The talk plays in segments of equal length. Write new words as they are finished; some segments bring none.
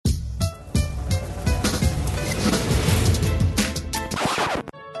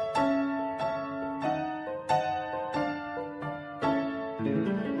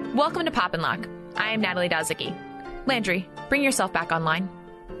Welcome to Pop and Lock. I am Natalie Dazicki. Landry, bring yourself back online.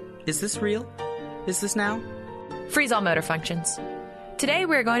 Is this real? Is this now? Freeze all motor functions. Today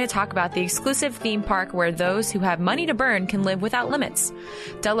we're going to talk about the exclusive theme park where those who have money to burn can live without limits.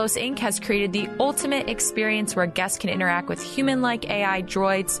 Delos Inc. has created the ultimate experience where guests can interact with human-like AI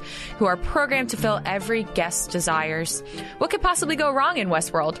droids who are programmed to fill every guest's desires. What could possibly go wrong in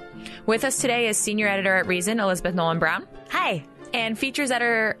Westworld? With us today is senior editor at Reason, Elizabeth Nolan Brown. Hi. And features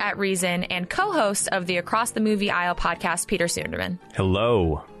editor at Reason and co-host of the Across the Movie Aisle podcast, Peter Sunderman.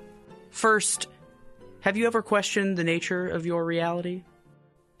 Hello. First, have you ever questioned the nature of your reality?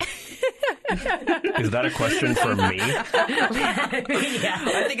 Is that a question for me? Yeah.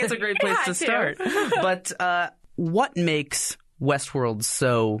 I think it's a great place to start. But what makes Westworld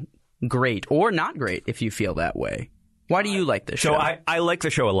so great, or not great if you feel that way? Why do you like this show? So I like the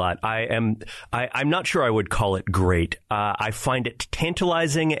show a lot. I'm not sure I would call it great. I find it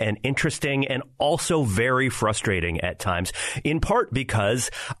tantalizing and interesting and also very frustrating at times, in part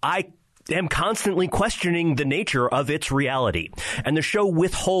because I am constantly questioning the nature of its reality. And the show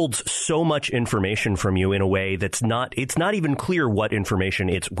withholds so much information from you in a way it's not even clear what information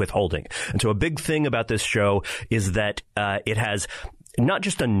it's withholding. And so a big thing about this show is that it has not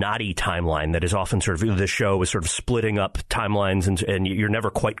just a knotty timeline that is often sort of, the show is sort of splitting up timelines and you're never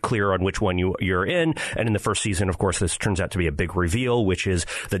quite clear on which one you're in. And in the first season, of course, this turns out to be a big reveal, which is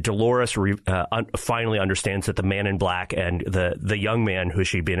that Dolores finally understands that the man in black and the young man who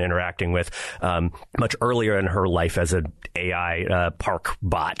she'd been interacting with much earlier in her life as an AI park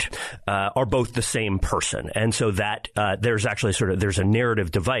bot are both the same person. And so that there's actually there's a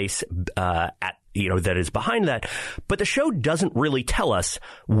narrative device that is behind that. But the show doesn't really tell us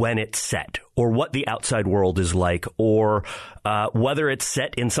when it's set or what the outside world is like or whether it's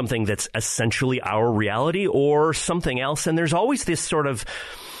set in something that's essentially our reality or something else. And there's always this sort of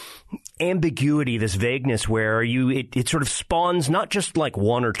ambiguity, this vagueness where it sort of spawns not just like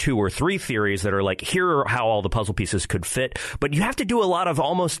one or two or three theories that are like, here are how all the puzzle pieces could fit, but you have to do a lot of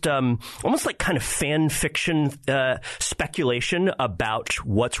almost like kind of fan fiction speculation about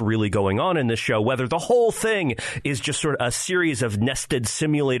what's really going on in this show, whether the whole thing is just sort of a series of nested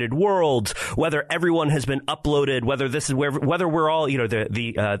simulated worlds, whether everyone has been uploaded, whether we're all,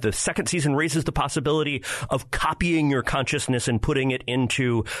 the second season raises the possibility of copying your consciousness and putting it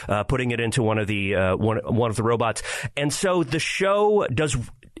into one of the robots. And so the show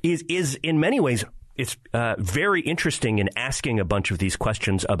is in many ways, it's very interesting in asking a bunch of these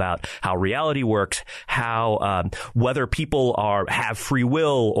questions about how reality works, how whether people have free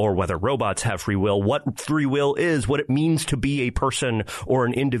will or whether robots have free will, what free will is, what it means to be a person or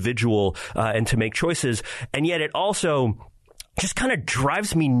an individual, and to make choices. And yet it also just kind of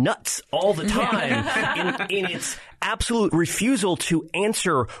drives me nuts all the time in its absolute refusal to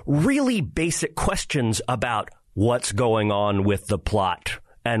answer really basic questions about what's going on with the plot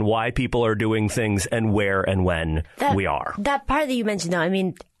and why people are doing things and where and when we are. That part that you mentioned, though, I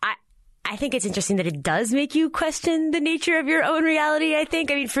mean, I think it's interesting that it does make you question the nature of your own reality, I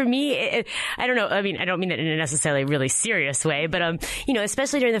think. I mean, for me, I don't know. I mean, I don't mean it in a necessarily really serious way, but,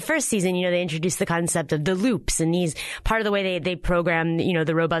 especially during the first season, they introduced the concept of the loops and these part of the way they program,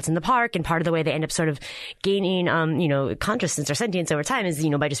 the robots in the park and part of the way they end up sort of gaining, consciousness or sentience over time is,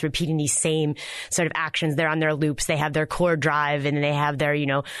 by just repeating these same sort of actions. They're on their loops. They have their core drive and then they have their,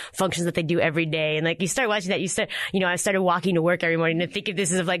 functions that they do every day. And like you start watching that, I started walking to work every morning and think of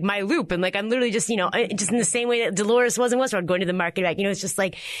this as like my loop. And like, I'm literally just, just in the same way that Dolores was in Westworld, going to the market back, it's just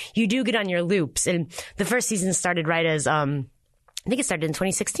like, you do get on your loops. And the first season started right as, I think it started in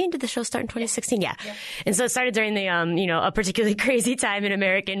 2016. Did the show start in 2016? Yeah. And so it started during the, a particularly crazy time in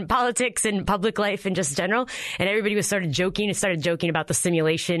American politics and public life and just general. And everybody was started joking about the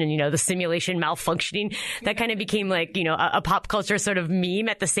simulation and, the simulation malfunctioning. That kind of became like, a pop culture sort of meme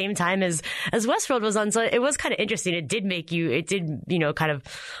at the same time as Westworld was on. So it was kind of interesting. It did, kind of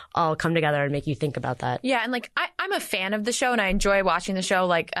all come together and make you think about that. Yeah. And like, I'm a fan of the show and I enjoy watching the show,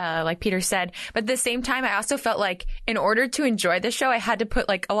 like Peter said. But at the same time, I also felt like in order to enjoy the show, I had to put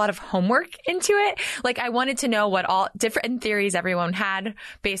like a lot of homework into it. Like I wanted to know what all different theories everyone had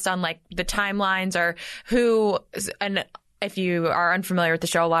based on like the timelines or who, and if you are unfamiliar with the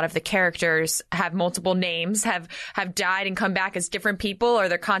show, a lot of the characters have multiple names, have died and come back as different people, or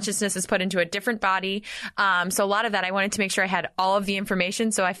their consciousness is put into a different body. So a lot of that, I wanted to make sure I had all of the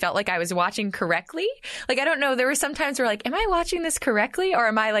information so I felt like I was watching correctly. Like, I don't know. There were some times where like, am I watching this correctly or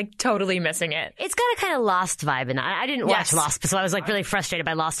am I like totally missing it? It's got a kind of Lost vibe. And I didn't watch Lost, so I was like really frustrated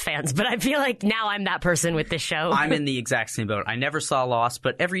by Lost fans. But I feel like now I'm that person with this show. I'm in the exact same boat. I never saw Lost,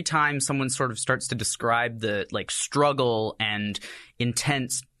 but every time someone sort of starts to describe the like struggle and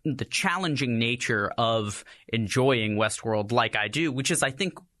intense the challenging nature of enjoying Westworld like I do, which is, I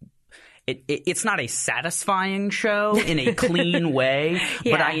think, it's not a satisfying show in a clean way,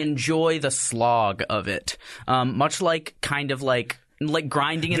 but I enjoy the slog of it. Much like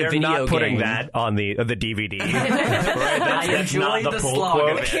grinding in a video game. They're not putting that on the DVD. Right? I enjoy the slog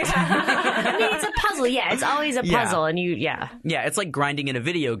of it. I mean, it's a puzzle. Yeah, it's always a puzzle, and Yeah, it's like grinding in a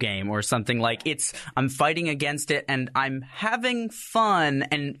video game or something. Like I'm fighting against it, and I'm having fun.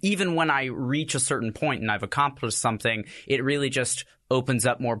 And even when I reach a certain point and I've accomplished something, it really just opens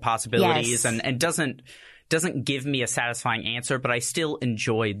up more possibilities and doesn't give me a satisfying answer, but I still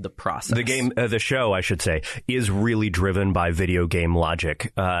enjoyed the process. The show, I should say, is really driven by video game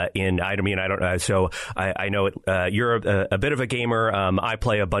logic. So I know it. You're a bit of a gamer. I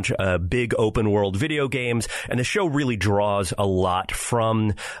play a bunch of big open world video games, and the show really draws a lot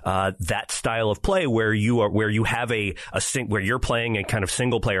from that style of play where you have where you're playing a kind of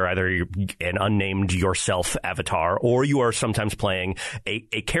single player, either an unnamed yourself avatar, or you are sometimes playing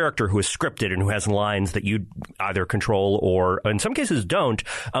a character who is scripted and who has lines that you either control or in some cases don't,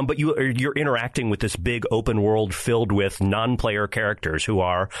 but you're interacting with this big open world filled with non-player characters who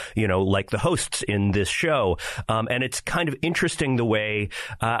are, like the hosts in this show. And it's kind of interesting the way,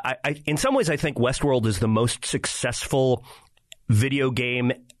 in some ways I think Westworld is the most successful video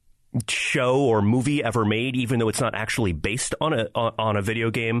game show or movie ever made, even though it's not actually based on a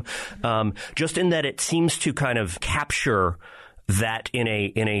video game, just in that it seems to kind of capture that in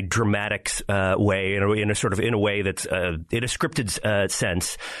a dramatic way, in a way that's in a scripted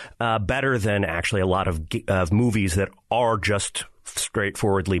sense, better than actually a lot of movies that are just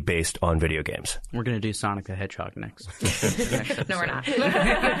straightforwardly based on video games. We're going to do Sonic the Hedgehog next. No, we're not.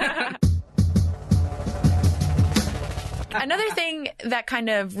 Another thing that kind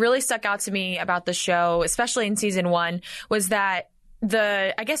of really stuck out to me about the show, especially in season 1, was that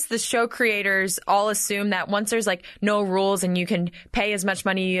I guess the show creators all assume that once there's like no rules and you can pay as much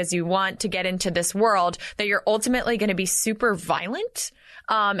money as you want to get into this world, that you're ultimately going to be super violent.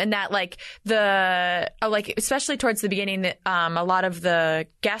 And that especially towards the beginning, that a lot of the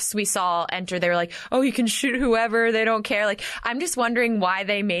guests we saw enter, they were like, oh, you can shoot whoever, they don't care. Like, I'm just wondering why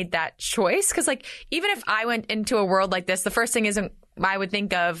they made that choice. Cause like, even if I went into a world like this, the first thing I would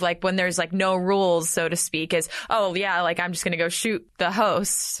think of, like, when there's like no rules, so to speak, is, oh yeah, like I'm just going to go shoot the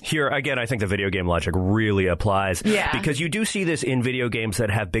host. Here again, I think the video game logic really applies. Yeah. Because you do see this in video games that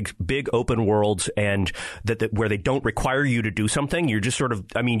have big open worlds and that where they don't require you to do something. You're just sort of,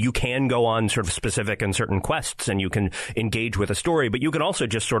 you can go on sort of specific and certain quests and you can engage with a story, but you can also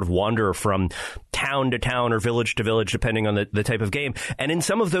just sort of wander from town to town or village to village, depending on the type of game. And in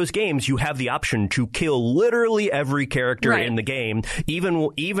some of those games, you have the option to kill literally every character in the game,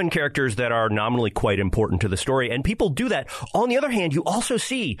 even characters that are nominally quite important to the story. And people do that. On the other hand, you also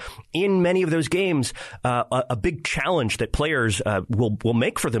see in many of those games a big challenge that players will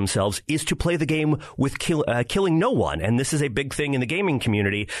make for themselves is to play the game with killing no one. And this is a big thing in the gaming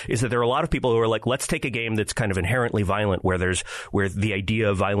community, is that there are a lot of people who are like, let's take a game that's kind of inherently violent, where the idea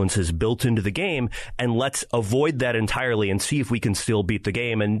of violence is built into the game, and let's avoid that entirely and see if we can still beat the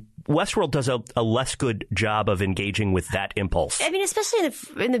game. And Westworld does a less good job of engaging with that impulse. I mean, especially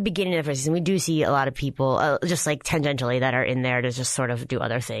in the beginning of the first season, we do see a lot of people just like tangentially that are in there to just sort of do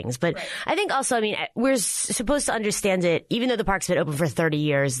other things. But I think also, we're supposed to understand it, even though the park's been open for 30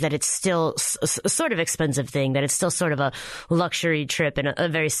 years, that it's still a sort of expensive thing, that it's still sort of a luxury trip and a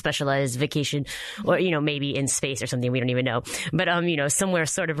very specialized vacation, or, maybe in space or something, we don't even know. But, somewhere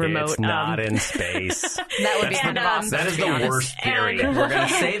sort of remote. It's not in space. That would be awesome. That is the worst theory. We're going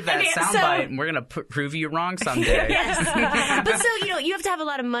to save that soundbite, and we're going to prove you wrong someday. Yes. But so, you have to have a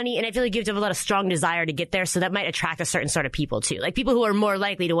lot of money, and I feel like you have to have a lot of strong desire to get there, so that might attract a certain sort of people, too. Like, people who are more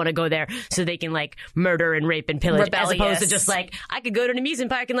likely to want to go there so they can, like, murder and rape and pillage, as opposed to just, like, I could go to an amusement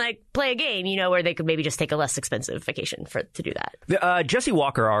park and, like, play a game, where they could maybe just take a less expensive vacation to do that. Jesse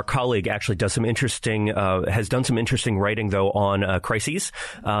Walker, our colleague, actually has done some interesting writing, though, on crises,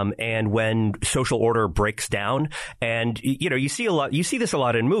 and when social order breaks down. And, you see this a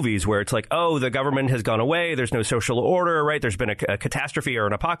lot in movies where it's like, oh, the government has gone away, there's no social order, right? There's been a catastrophe or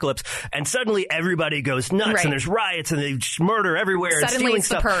an apocalypse, and suddenly everybody goes nuts, and there's riots, and they murder everywhere, suddenly and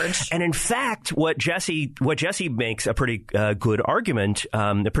stealing stuff. The purge. And in fact, what Jesse makes a pretty good argument,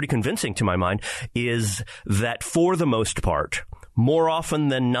 pretty convincing to my mind, is that for the most part, more often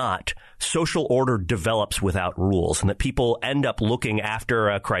than not, social order develops without rules, and that people end up looking after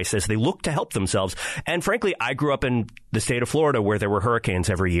a crisis. They look to help themselves. And frankly, I grew up in the state of Florida where there were hurricanes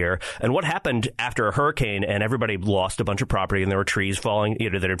every year. And what happened after a hurricane and everybody lost a bunch of property and there were trees falling,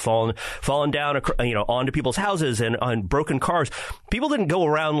 that had fallen down, onto people's houses and on broken cars. People didn't go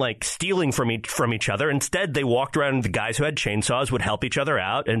around like stealing from each other. Instead, they walked around. The guys who had chainsaws would help each other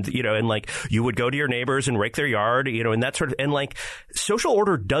out. And, and like you would go to your neighbors and rake their yard, and that sort of, and like social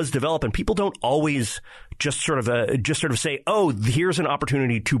order does develop and people don't always just sort of say, oh, here's an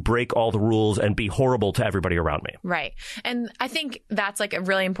opportunity to break all the rules and be horrible to everybody around me. Right. And I think that's like a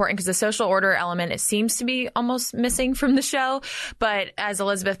really important because the social order element, it seems to be almost missing from the show. But as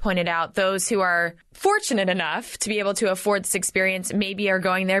Elizabeth pointed out, those who are fortunate enough to be able to afford this experience maybe are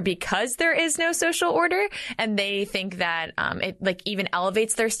going there because there is no social order. And they think that it like even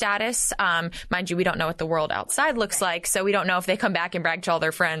elevates their status. Mind you, we don't know what the world outside looks like. So we don't know if they come back and brag to all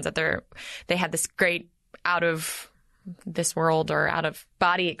their friends that they had this great out of this world or out of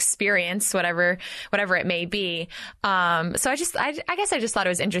body experience, whatever it may be. So I guess I just thought it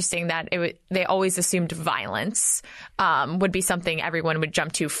was interesting that they always assumed violence would be something everyone would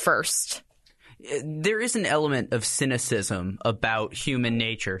jump to first. There is an element of cynicism about human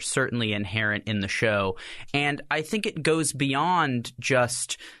nature, certainly inherent in the show. And I think it goes beyond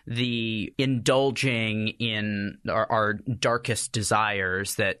just the indulging in our darkest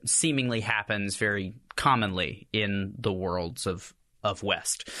desires that seemingly happens very commonly in the worlds of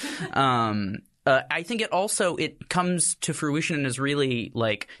West. I think it comes to fruition and is really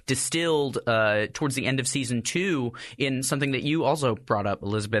like distilled towards the end of season 2 in something that you also brought up,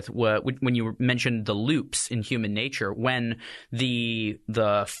 Elizabeth, when you mentioned the loops in human nature, when the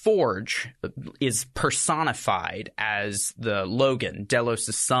Forge is personified as the Logan,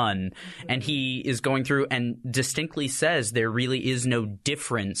 Delos' son, and he is going through and distinctly says there really is no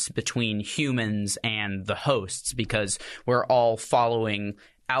difference between humans and the hosts because we're all following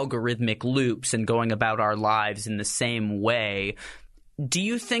algorithmic loops and going about our lives in the same way. Do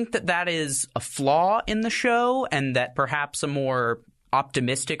you think that is a flaw in the show and that perhaps a more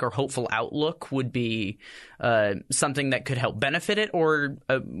optimistic or hopeful outlook would be something that could help benefit it? Or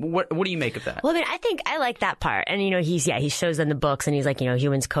what do you make of that? Well, I mean, I think I like that part. And, he shows in the books and he's like,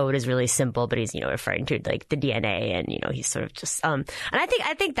 humans' code is really simple, but he's, referring to like the DNA and, he's sort of just, and I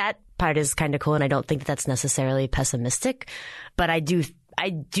think that part is kind of cool. And I don't think that's necessarily pessimistic, but I do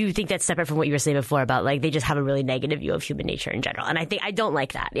think that's separate from what you were saying before about like they just have a really negative view of human nature in general. And I don't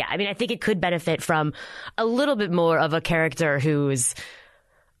like that. Yeah. I mean, I think it could benefit from a little bit more of a character who's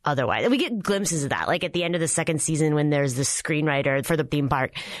otherwise. We get glimpses of that. Like at the end of the second season when there's this screenwriter for the theme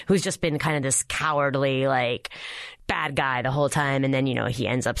park who's just been kind of this cowardly, like bad guy the whole time. And then, he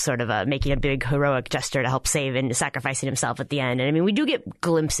ends up sort of making a big heroic gesture to help save and sacrificing himself at the end. And I mean, we do get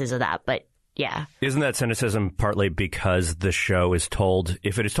glimpses of that, but yeah. Isn't that cynicism partly because the show is told,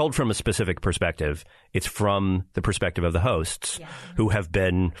 if it is told from a specific perspective, it's from the perspective of the hosts who have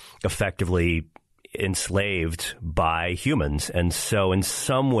been effectively enslaved by humans. And so in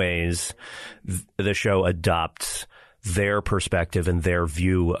some ways, the show adopts their perspective and their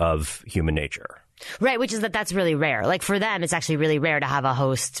view of human nature. Right, which is that's really rare. Like for them, it's actually really rare to have a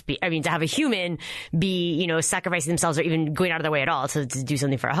host to have a human be, sacrificing themselves or even going out of their way at all to do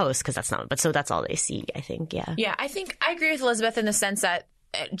something for a host because that's all they see, I think. Yeah. Yeah, I think I agree with Elizabeth in the sense that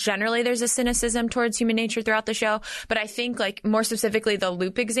generally there's a cynicism towards human nature throughout the show. But I think like more specifically, the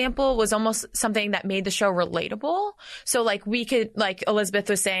loop example was almost something that made the show relatable. So like we could, like Elizabeth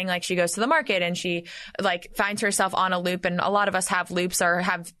was saying, like she goes to the market and she like finds herself on a loop. And a lot of us have loops or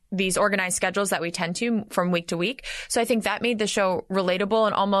have these organized schedules that we tend to from week to week. So I think that made the show relatable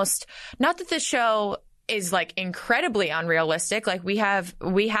and almost not that the show is like incredibly unrealistic. Like we have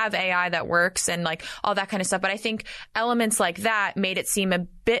AI that works and like all that kind of stuff. But I think elements like that made it seem a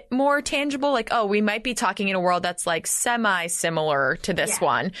bit more tangible. Like, oh, we might be talking in a world that's like semi-similar to this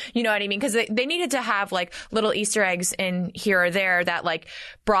one. You know what I mean? Because they needed to have like little Easter eggs in here or there that like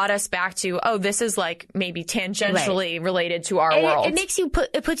brought us back to, oh, this is like maybe tangentially related to our world. It makes you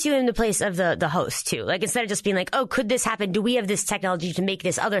it puts you in the place of the host too. Like instead of just being like, oh, could this happen? Do we have this technology to make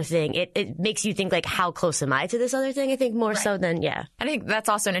this other thing? It makes you think like, how close am I to this other thing? I think more so than, I think that's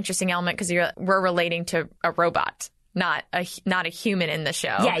also an interesting element because we're relating to a robot. Not a human in the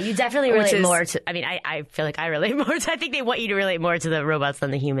show. Yeah, you definitely relate more to. I mean, I feel like I relate more to. I think they want you to relate more to the robots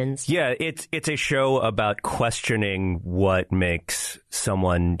than the humans. Yeah, it's a show about questioning what makes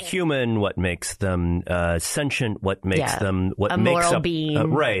someone human, what makes them sentient, what makes them a moral being,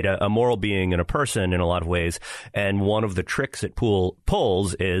 a moral being and a person in a lot of ways. And one of the tricks it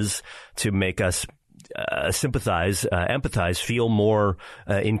pulls is to make us sympathize, empathize, feel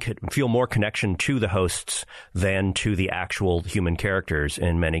more connection to the hosts than to the actual human characters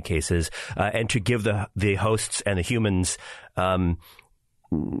in many cases, and to give the hosts and the humans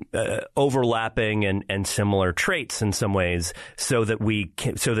overlapping and similar traits in some ways, so that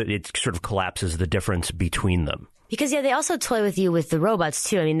it sort of collapses the difference between them. Because, they also toy with you with the robots,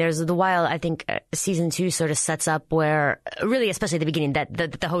 too. I mean, there's the while, I think, season 2 sort of sets up where, really, especially at the beginning,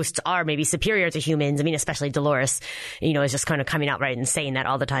 that the hosts are maybe superior to humans. I mean, especially Dolores, is just kind of coming out right and saying that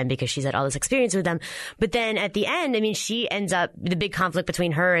all the time because she's had all this experience with them. But then at the end, I mean, she ends up, the big conflict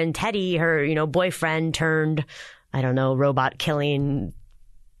between her and Teddy, her, boyfriend turned, I don't know, robot killing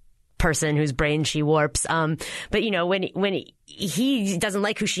person whose brain she warps. But when he doesn't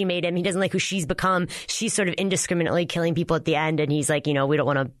like who she made him, he doesn't like who she's become. She's sort of indiscriminately killing people at the end, and he's like, we don't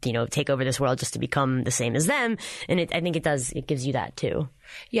want to, take over this world just to become the same as them. And I think it gives you that too.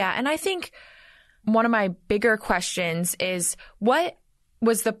 Yeah, and I think one of my bigger questions is what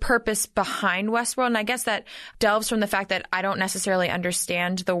was the purpose behind Westworld? And I guess that delves from the fact that I don't necessarily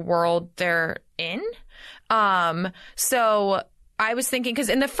understand the world they're in. So I was thinking, because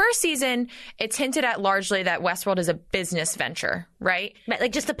in the first season, it's hinted at largely that Westworld is a business venture, right?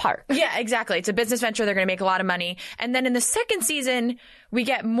 Like just a part. Yeah, exactly. It's a business venture. They're going to make a lot of money. And then in the second season, I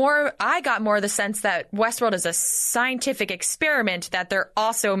got more of the sense that Westworld is a scientific experiment that they're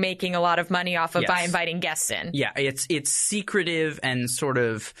also making a lot of money off of by inviting guests in. Yeah, it's secretive and sort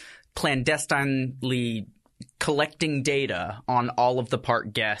of clandestinely collecting data on all of the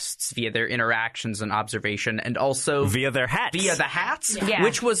park guests via their interactions and observation, and also via their hats. Via the hats, yeah.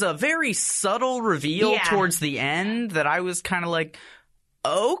 Which was a very subtle reveal towards the end that I was kind of like,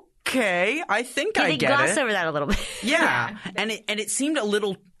 okay, I think I get it. They gloss over that a little bit. Yeah, and it seemed a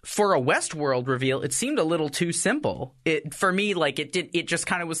little. For a Westworld reveal, it seemed a little too simple. For me, it just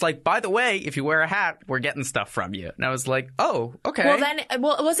kind of was like, by the way, if you wear a hat, we're getting stuff from you. And I was like, oh, okay.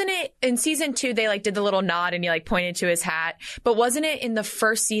 Well, wasn't it in season 2, they did the little nod and he pointed to his hat, but wasn't it in the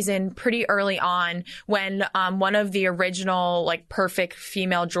first season pretty early on when one of the original perfect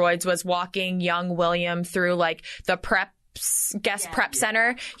female droids was walking young William through the prep prep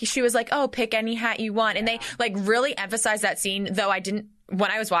center? She was like, oh, pick any hat you want. And they really emphasized that scene, though when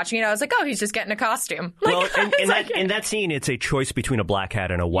I was watching it, I was like, oh, he's just getting a costume. Well, in that scene, it's a choice between a black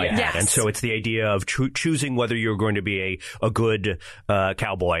hat and a white hat. And so it's the idea of choosing whether you're going to be a good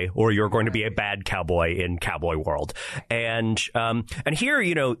cowboy or you're going to be a bad cowboy in cowboy world. And here,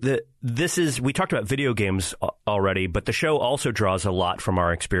 we talked about video games already, but the show also draws a lot from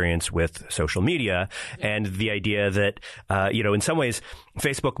our experience with social media and the idea that, in some ways,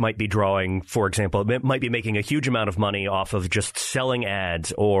 Facebook might be drawing, for example, it might be making a huge amount of money off of just selling ads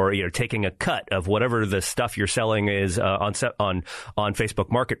or, taking a cut of whatever the stuff you're selling is on Facebook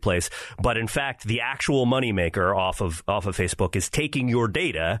Marketplace. But in fact, the actual moneymaker off of Facebook is taking your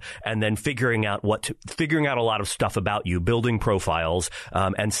data and then figuring out a lot of stuff about you, building profiles,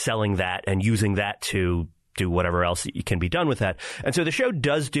 and selling that and using that to do whatever else can be done with that. And so the show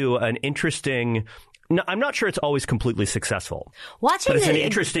does do an interesting. No, I'm not sure it's always completely successful. But it's an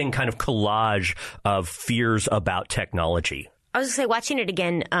interesting kind of collage of fears about technology. I was going to say, watching it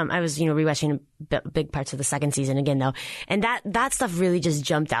again, I was, rewatching big parts of the second season again, though. And that stuff really just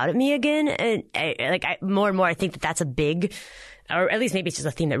jumped out at me again. And more and more, I think that's a big, or at least maybe it's just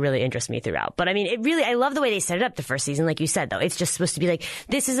a theme that really interests me throughout. But I mean, I love the way they set it up the first season, like you said, though. It's just supposed to be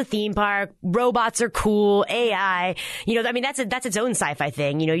this is a theme park, robots are cool, AI, that's its own sci-fi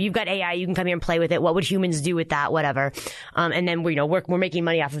thing. You've got AI, you can come here and play with it. What would humans do with that? Whatever. And then we're making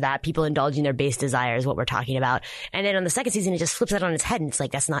money off of that. People indulging their base desires, what we're talking about. And then on the second season, it just flips that on its head, and it's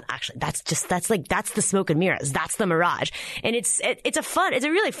that's not actually, that's the smoke and mirrors. That's the mirage. And it's a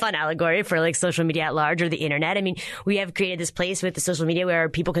really fun allegory for social media at large or the internet. I mean, we have created this place with the social media where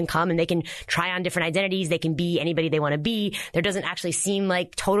people can come and they can try on different identities. They can be anybody they want to be. There doesn't actually seem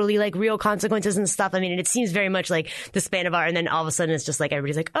totally real consequences and stuff. I mean, it seems very much like the span of art. And then all of a sudden it's just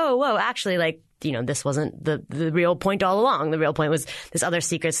everybody's oh, whoa, actually this wasn't the real point all along. The real point was this other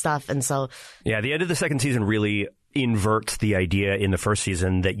secret stuff. And so. Yeah, the end of the second season really inverts the idea in the first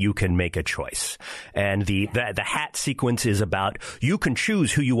season that you can make a choice. And the hat sequence is about you can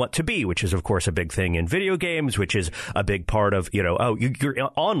choose who you want to be, which is, of course, a big thing in video games, which is a big part of, you're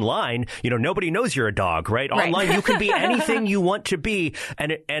online, nobody knows you're a dog, right? Online, you can be anything you want to be.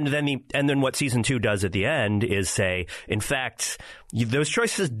 And then what season 2 does at the end is say, in fact, those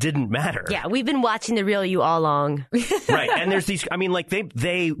choices didn't matter. Yeah, we've been watching the real you all along. Right. And there's these, I mean, like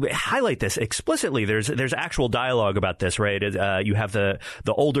they highlight this explicitly. There's actual dialogue about this, right? You have the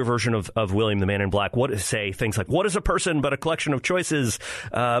older version of William the Man in Black say things like, what is a person but a collection of choices?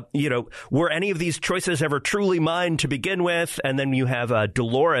 Were any of these choices ever truly mine to begin with? And then you have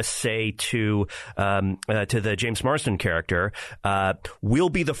Dolores say to the James Marsden character, we'll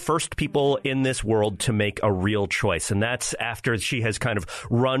be the first people in this world to make a real choice. And that's after she has kind of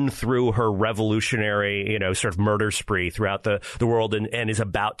run through her revolutionary, sort of murder spree throughout the world and is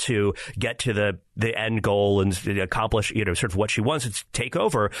about to get to the end goal and accomplish, sort of what she wants to take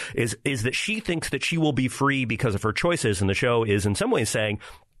over is that she thinks that she will be free because of her choices. And the show is in some ways saying,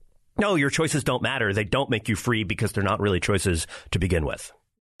 no, your choices don't matter. They don't make you free because they're not really choices to begin with.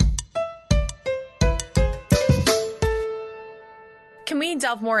 Can we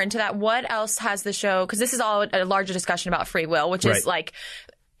delve more into that? What else has the show? Because this is all a larger discussion about free will, which is like,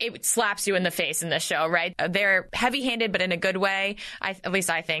 it slaps you in the face in this show, right? They're heavy-handed, but in a good way, at least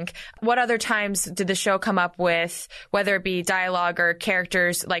I think. What other times did the show come up with, whether it be dialogue or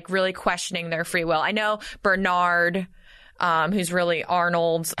characters, like really questioning their free will? I know Bernard, who's really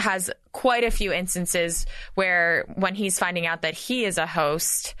Arnold, has quite a few instances where when he's finding out that he is a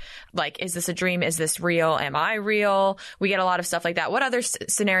host, like, is this a dream? Is this real? Am I real? We get a lot of stuff like that. What other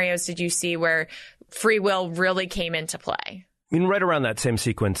scenarios did you see where free will really came into play? I mean, right around that same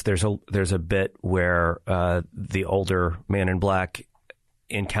sequence, there's a bit where the older Man in Black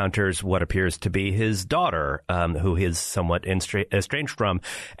encounters what appears to be his daughter, who he is somewhat estranged from,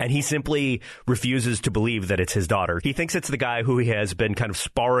 and he simply refuses to believe that it's his daughter. He thinks it's the guy who he has been kind of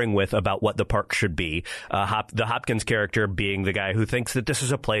sparring with about what the park should be. The Hopkins character being the guy who thinks that this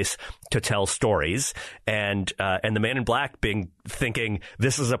is a place to tell stories, and the Man in Black thinking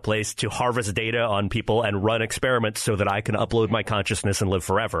this is a place to harvest data on people and run experiments so that I can upload my consciousness and live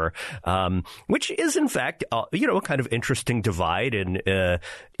forever, which is in fact a kind of interesting divide in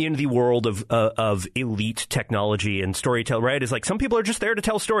the world of elite technology and storytelling, right? Is like some people are just there to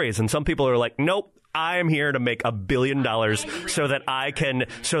tell stories, and some people are like, nope, I am here to make $1 billion so that I can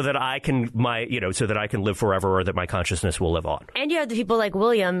live forever, or that my consciousness will live on. And you have the people like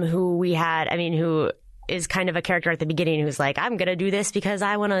William, who is kind of a character at the beginning who's like, I'm going to do this because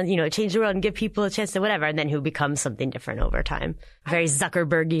I want to, change the world and give people a chance to whatever. And then who becomes something different over time. Very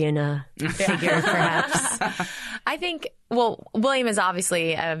Zuckerbergian figure, perhaps. I think, William is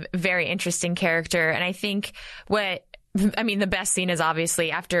obviously a very interesting character. And I think the best scene is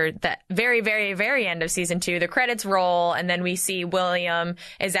obviously after the very, very, very end of season 2, the credits roll, and then we see William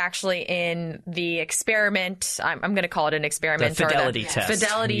is actually in the experiment. I'm going to call it an experiment. The fidelity test.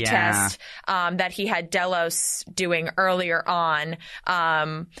 Fidelity test that he had Delos doing earlier on,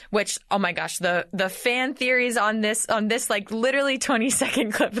 which, oh my gosh, the fan theories on this like literally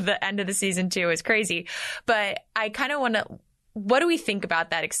 20-second clip at the end of the season 2 is crazy. But I kind of want to, what do we think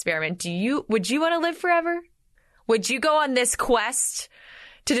about that experiment? Would you want to live forever? Would you go on this quest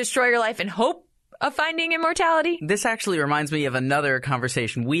to destroy your life in hope of finding immortality? This actually reminds me of another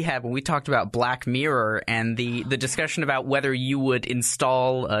conversation we had when we talked about Black Mirror and the discussion about whether you would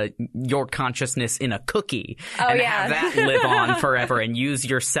install your consciousness in a cookie have that live on forever and use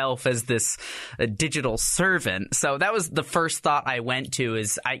yourself as this digital servant. So that was the first thought I went to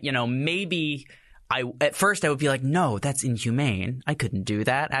is, maybe... at first I would be like, no, that's inhumane. I couldn't do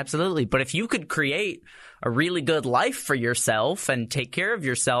that. Absolutely. But if you could create a really good life for yourself and take care of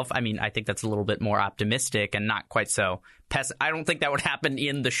yourself, I think that's a little bit more optimistic and not quite so I don't think that would happen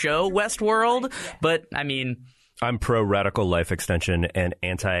in the show Westworld, but I'm pro radical life extension and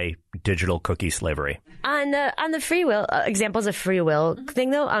anti-digital cookie slavery. On the free will examples of free will thing,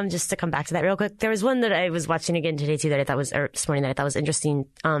 though, just to come back to that real quick, there was one that I was watching again today too this morning that I thought was interesting,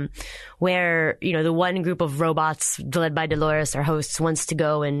 where the one group of robots led by Dolores, our hosts, wants to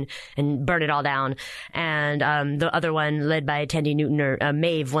go and burn it all down, and the other one led by Tandy Newton or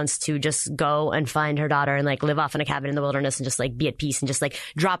Maeve wants to just go and find her daughter and like live off in a cabin in the wilderness and just like be at peace and just like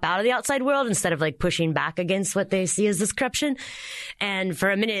drop out of the outside world instead of like pushing back against what they see as this corruption. And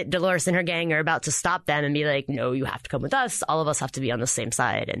for a minute, Dolores and her gang are about to stop them and be like, no, you have to come with us. All of us have to be on the same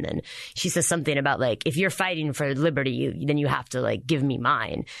side. And then she says something about like, if you're fighting for liberty, then you have to like give me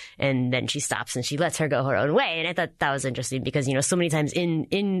mine. And then she stops and she lets her go her own way. And I thought that was interesting because, so many times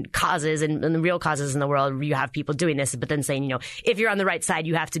in causes and the real causes in the world, you have people doing this, but then saying, if you're on the right side,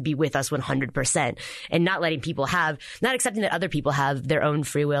 you have to be with us 100%, and not letting people not accepting that other people have their own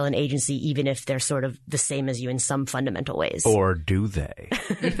free will and agency, even if they're sort of the same as you in some fundamental ways. Or do they?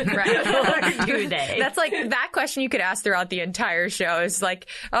 Right. Or do they? That's like that question you could ask throughout the entire show is like,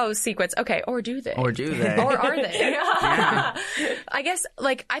 oh, sequence. Okay. Or do they? Or do they? Or are they? I guess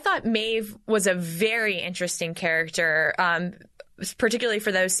like I thought Maeve was a very interesting character, particularly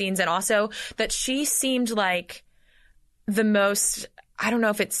for those scenes. And also that she seemed like the most, I don't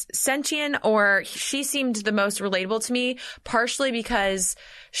know if it's sentient or she seemed the most relatable to me, partially because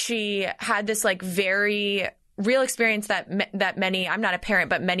she had this like very real experience that many, I'm not a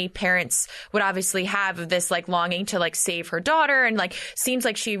parent, but many parents would obviously have of this like longing to like save her daughter. And like seems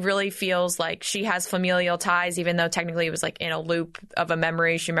like she really feels like she has familial ties, even though technically it was like in a loop of a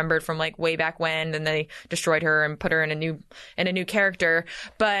memory she remembered from like way back when, and they destroyed her and put her in a new character.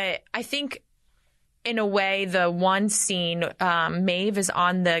 But I think in a way, the one scene, Maeve is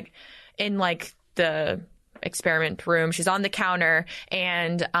in the experiment room. She's on the counter,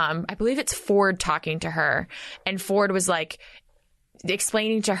 and I believe it's Ford talking to her. And Ford was like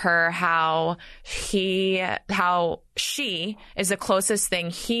explaining to her how she is the closest thing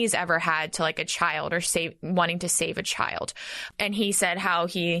he's ever had to like a child or wanting to save a child. And he said how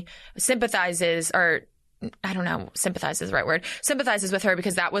he sympathizes, or I don't know, sympathize is the right word, sympathizes with her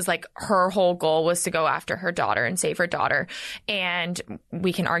because that was like her whole goal was to go after her daughter and save her daughter. And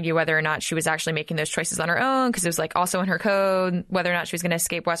we can argue whether or not she was actually making those choices on her own, because it was like also in her code, whether or not she was going to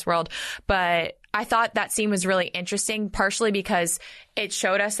escape Westworld. But I thought that scene was really interesting, partially because it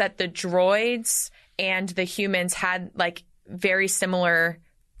showed us that the droids and the humans had like very similar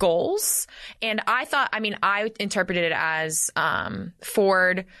goals. And I interpreted it as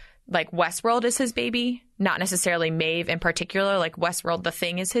Ford, like Westworld is his baby, not necessarily Maeve in particular. Like Westworld, the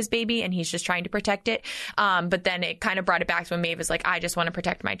thing is his baby, and he's just trying to protect it. But then it kind of brought it back to when Maeve is like, I just want to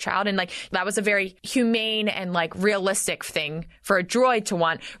protect my child. And like that was a very humane and like realistic thing for a droid to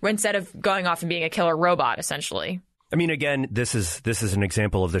want, instead of going off and being a killer robot, essentially. I mean, again, this is an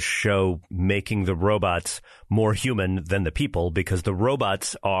example of the show making the robots more human than the people, because the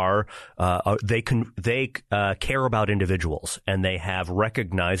robots they care about individuals, and they have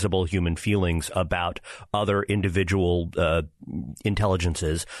recognizable human feelings about other individual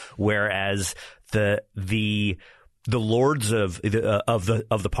intelligences, whereas the lords of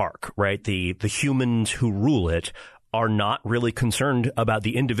the park, right, the humans who rule it, are not really concerned about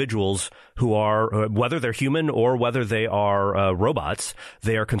the individuals who are, whether they're human or whether they are robots.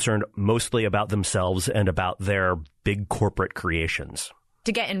 They are concerned mostly about themselves and about their big corporate creations.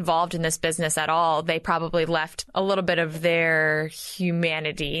 To get involved in this business at all, they probably left a little bit of their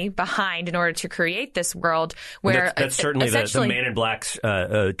humanity behind in order to create this world where that's certainly the Man in Black's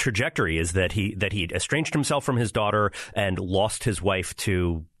trajectory, is that he estranged himself from his daughter and lost his wife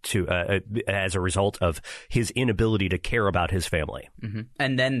to as a result of his inability to care about his family. Mm-hmm.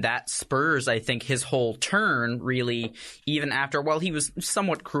 And then that spurs, I think, his whole turn, really, even after, while he was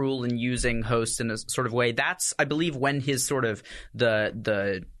somewhat cruel in using hosts in a sort of way, that's, I believe, when his sort of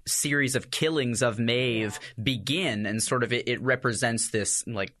the series of killings of Maeve begin, and sort of it represents this,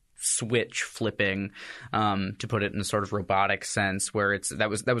 like, switch flipping, to put it in a sort of robotic sense, where that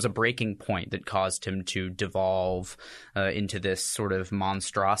was a breaking point that caused him to devolve into this sort of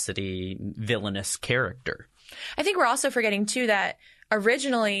monstrosity, villainous character. I think we're also forgetting too that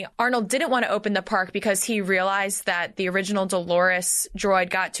originally Arnold didn't want to open the park because he realized that the original Dolores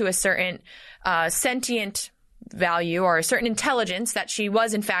droid got to a certain sentient value or a certain intelligence, that she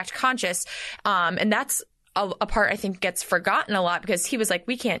was in fact conscious, and that's a part I think gets forgotten a lot, because he was like,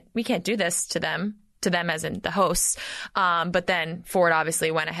 we can't do this to them as in the hosts. But then Ford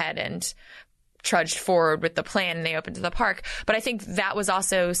obviously went ahead and trudged forward with the plan, and they opened the park. But I think that was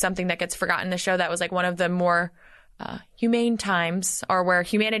also something that gets forgotten in the show. That was like one of the more humane times, or where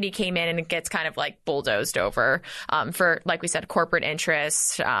humanity came in and it gets kind of like bulldozed over for, like we said, corporate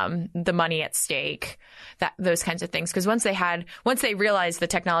interests, the money at stake, those kinds of things. Because once they realized the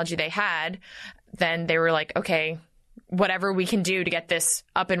technology they had, then they were like, okay, whatever we can do to get this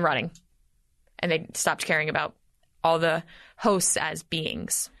up and running. And they stopped caring about all the hosts as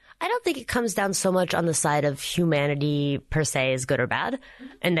beings. I don't think it comes down so much on the side of humanity per se is good or bad,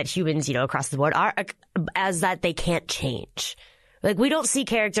 and that humans, across the board are, as that they can't change. Like, we don't see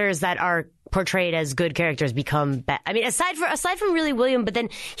characters that are portrayed as good characters become bad. I mean, aside from really William, but then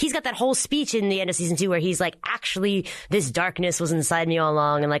he's got that whole speech in the end of season 2 where he's like, actually, this darkness was inside me all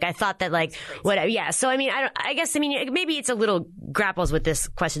along. And like, I thought that like, whatever. Yeah. So, I mean, maybe it's a little grapples with this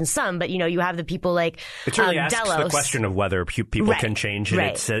question some, but you have the people like, it really asks Delos. The question of whether people can change. And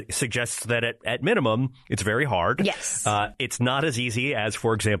right. It suggests that at minimum, it's very hard. Yes. It's not as easy as,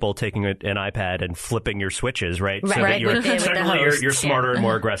 for example, taking an iPad and flipping your switches, right? Right. So that Right. you're smarter and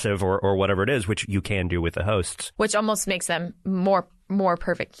more aggressive or whatever it is, which you can do with the hosts. Which almost makes them more more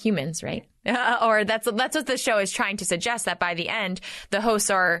perfect humans, right? Or that's what the show is trying to suggest, that by the end, the hosts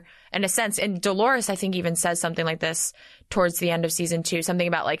are, in a sense, and Dolores, I think, even says something like this towards the end of season 2, something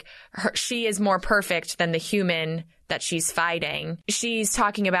about like she is more perfect than the human that she's fighting. She's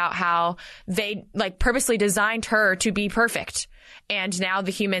talking about how they like purposely designed her to be perfect. And now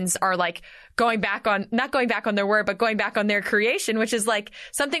the humans are like not going back on their word, but going back on their creation, which is like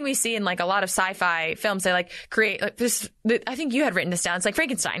something we see in like a lot of sci-fi films. They like create like this. I think you had written this down. It's like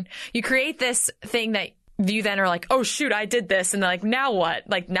Frankenstein. You create this thing that you then are like, oh shoot, I did this, and they're like, now what?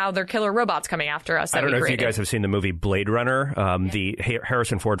 Like now they're killer robots coming after us. I don't know if you guys have seen the movie Blade Runner, the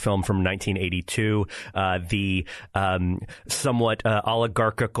Harrison Ford film from 1982. The somewhat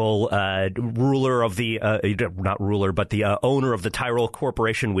oligarchical ruler of the not ruler, but the owner of the Tyrell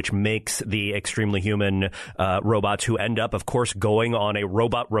Corporation, which makes the extremely human robots, who end up, of course, going on a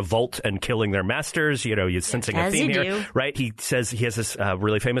robot revolt and killing their masters. You know, you're sensing a theme here, right? He says he has this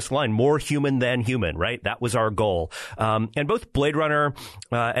really famous line: "More human than human," right? That was our goal. And both Blade Runner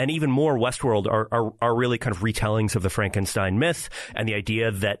and even more Westworld are really kind of retellings of the Frankenstein myth, and the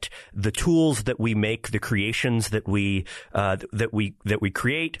idea that the tools that we make, the creations that we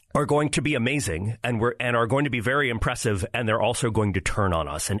create, are going to be amazing and are going to be very impressive, and they're also going to turn on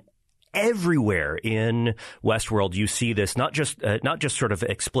us. And everywhere in Westworld, you see this, not just sort of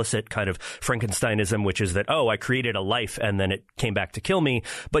explicit kind of Frankensteinism, which is that, oh, I created a life and then it came back to kill me,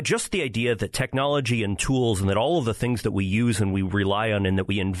 but just the idea that technology and tools and that all of the things that we use and we rely on and that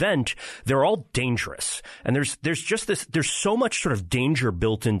we invent, they're all dangerous. And there's just this, there's so much sort of danger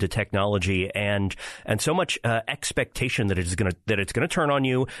built into technology and so much expectation that it's going to turn on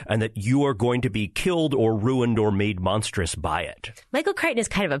you and that you are going to be killed or ruined or made monstrous by it. Michael Crichton is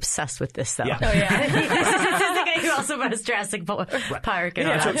kind of obsessed with this, though. Yeah. Oh, yeah. This is the guy who also runs Jurassic Park. And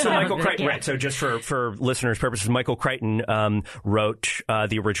yeah, so Michael Crichton, right. So just for listeners' purposes, Michael Crichton wrote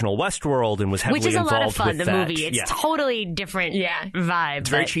the original Westworld and was heavily involved with that. Which is a lot of fun, the movie. It's totally different vibe. It's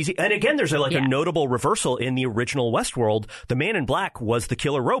very cheesy. And again, there's a notable reversal in the original Westworld. The Man in Black was the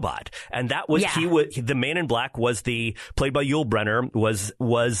killer robot. And that was, the Man in Black was played by Yul Brynner,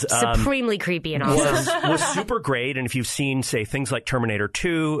 was supremely creepy and awesome. was super great. And if you've seen, say, things like Terminator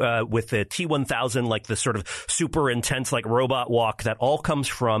 2, with the T-1000, like the sort of super intense, like robot walk, that all comes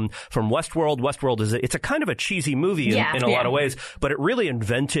from Westworld. Westworld it's a kind of a cheesy movie in a lot of ways, but it really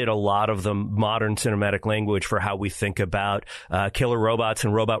invented a lot of the modern cinematic language for how we think about killer robots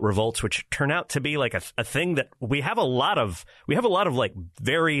and robot revolts, which turn out to be like a thing that we have a lot of like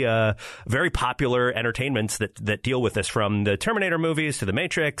very popular entertainments that deal with this, from the Terminator movies to the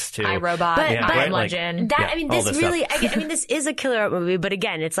Matrix to iRobot, I Am Legend. This is a killer movie, but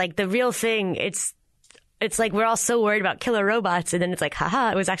again, it's like the real thing. It's like we're all so worried about killer robots, and then it's like, haha,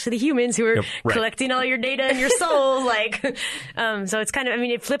 it was actually the humans who were collecting all your data and your soul. Like, so it's kind of,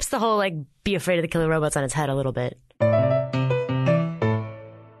 it flips the whole like be afraid of the killer robots on its head a little bit.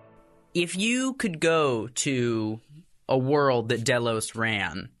 If you could go to a world that Delos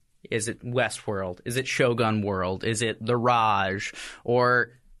ran, is it Westworld? Is it Shogun World? Is it The Raj? Or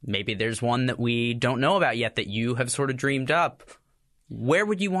maybe there's one that we don't know about yet that you have sort of dreamed up. Where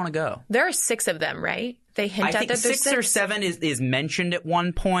would you want to go? There are 6 of them, right? They hint at that there's 6 or 7 is mentioned at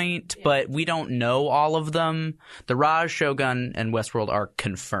one point, but we don't know all of them. The Raj, Shogun, and Westworld are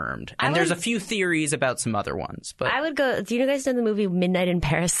confirmed. And there's a few theories about some other ones. But I would go, do you guys know the movie Midnight in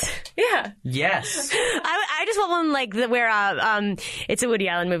Paris? Yeah. Yes. I just want one like where it's a Woody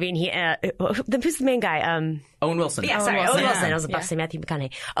Allen movie, and who's the main guy? Owen Wilson. Yeah, sorry, Owen Wilson. I was about to say Matthew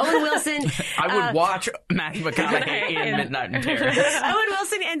McConaughey. Owen Wilson. I would watch Matthew McConaughey in Midnight in Paris. Owen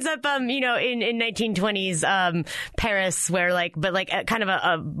Wilson ends up, in 1920s Paris, where kind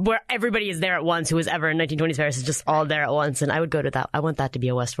of where everybody is there at once. Who was ever in 1920s Paris is just all there at once, and I would go to that. I want that to be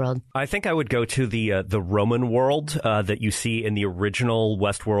a Westworld. I think I would go to the Roman world that you see in the original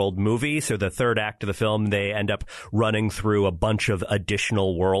Westworld movie. So the third act of the film, they end up running through a bunch of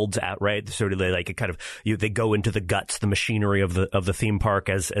additional worlds right? So they go into the guts, the machinery of the theme park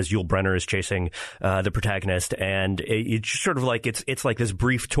as Yul Brynner is chasing the protagonist, and it's sort of like it's like this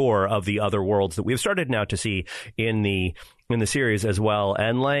brief tour of the other worlds that we've started now to see in the series as well,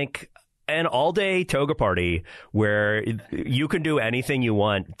 and like an all-day toga party where you can do anything you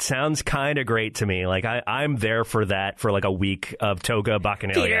want. Sounds kind of great to me. Like I'm there for that, for like a week of toga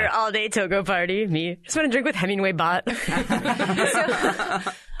bacchanalia. Peter, all-day toga party. Me. Just want to drink with Hemingway Bot.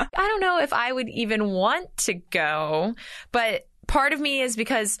 I don't know if I would even want to go, but part of me is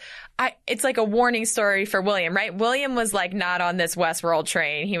because it's like a warning story for William, right? William was like not on this Westworld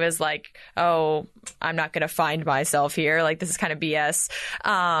train. He was like, oh, I'm not going to find myself here. Like, this is kind of BS.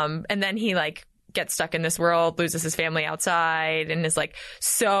 And then he like gets stuck in this world, loses his family outside, and is like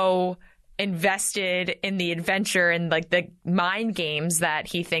so invested in the adventure and like the mind games that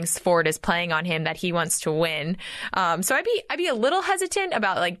he thinks Ford is playing on him that he wants to win. So I'd be a little hesitant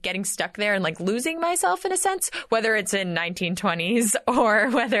about like getting stuck there and like losing myself in a sense, whether it's in 1920s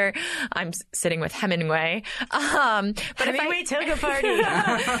or whether I'm sitting with Hemingway. But Hemingway Toga Party.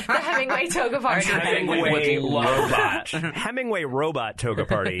 The Hemingway Toga Party. Hemingway Robot. Hemingway Robot Toga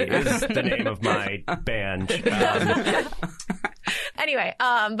Party is the name of my band. Anyway,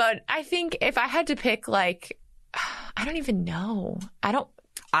 but I think if I had to pick, like, I don't even know.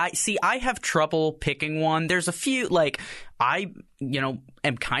 I have trouble picking one. There's a few, like, I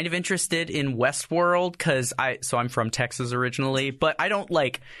am kind of interested in Westworld because I'm from Texas originally, but I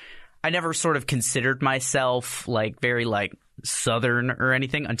never sort of considered myself like very like Southern or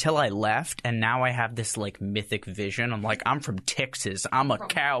anything until I left, and now I have this like mythic vision. I'm like, I'm from Texas. I'm a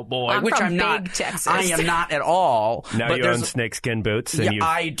cowboy, which I'm not. Texas. I am not at all. Now but you own snakeskin boots. And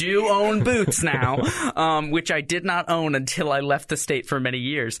I do own boots now, which I did not own until I left the state for many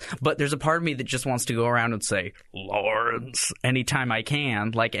years. But there's a part of me that just wants to go around and say Lawrence anytime I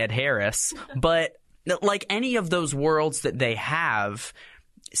can, like Ed Harris. But like any of those worlds that they have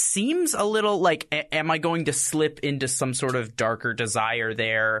seems a little like, am I going to slip into some sort of darker desire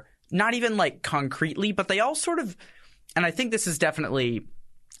there? Not even like concretely, but they all sort of, and I think this is definitely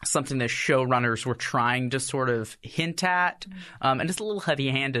something that showrunners were trying to sort of hint at, and it's a little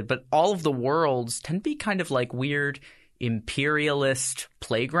heavy-handed, but all of the worlds tend to be kind of like weird imperialist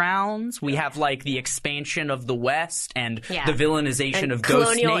playgrounds. We have like the expansion of the West and the villainization and of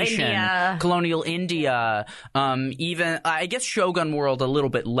Ghost Nation, India. colonial India, even I guess Shogun World a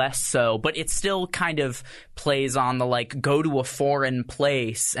little bit less so, but it still kind of plays on the like go to a foreign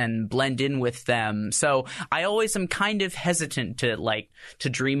place and blend in with them. So I always am kind of hesitant to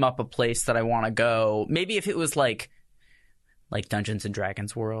dream up a place that I want to go. Maybe if it was like Dungeons and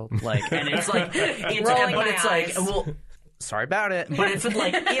Dragons World, like, and it's like, sorry about it, but it's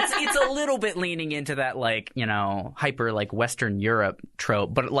like it's a little bit leaning into that like, hyper like Western Europe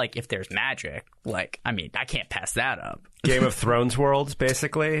trope. But like if there's magic, like, I mean, I can't pass that up. Game of Thrones worlds,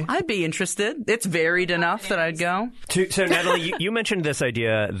 basically. I'd be interested. It's varied enough that I'd go. So Natalie, you mentioned this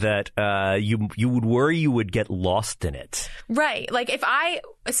idea that you would worry you would get lost in it. Right. Like if I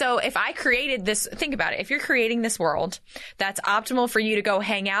created this, think about it. If you're creating this world that's optimal for you to go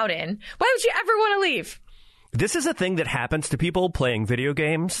hang out in, why would you ever want to leave? This is a thing that happens to people playing video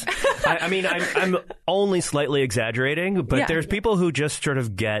games. I mean, I'm only slightly exaggerating, but there's people who just sort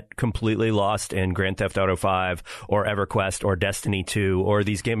of get completely lost in Grand Theft Auto 5 or EverQuest or Destiny 2 or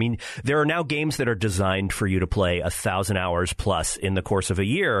these games. I mean, there are now games that are designed for you to play 1,000 hours plus in the course of a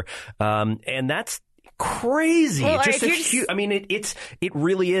year. And that's crazy. Well, I mean, it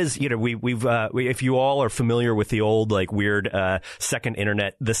really is. We've if you all are familiar with the old like weird second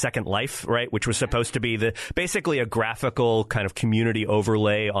internet, the Second Life, right, which was supposed to be basically a graphical kind of community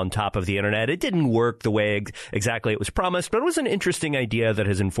overlay on top of the internet. It didn't work the way exactly it was promised, but it was an interesting idea that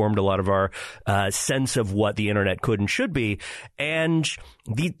has informed a lot of our sense of what the internet could and should be. And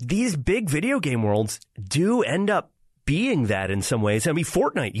these big video game worlds do end up being that in some ways. I mean,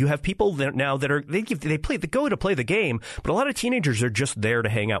 Fortnite, you have people now that are they go to play the game, but a lot of teenagers are just there to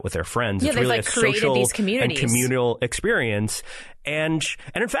hang out with their friends. It's really a social these communities and communal experience. And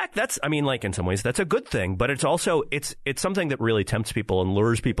in fact, that's, I mean, like in some ways that's a good thing, but it's also it's something that really tempts people and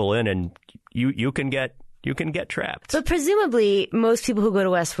lures people in, and you can get trapped. But presumably most people who go to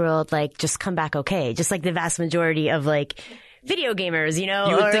Westworld like just come back okay, just like the vast majority of like video gamers, you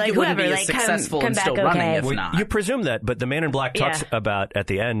would or think like it wouldn't whoever, be as like successful come and back still okay. running if not. You presume that, but the Man in Black talks about at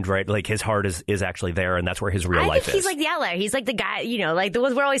the end, right? Like his heart is actually there, and that's where his real life is. I think he's like the outlier. He's like the guy, like the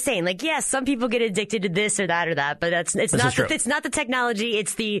ones we're always saying, like, yes, some people get addicted to this or that, but it's not the technology,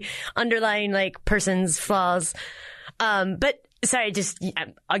 it's the underlying like person's flaws. But sorry, just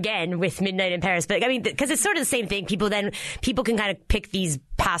again with Midnight in Paris, but I mean, because it's sort of the same thing. People can kind of pick these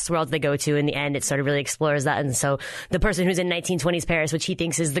past worlds they go to. In the end, it sort of really explores that. And so the person who's in 1920s Paris, which he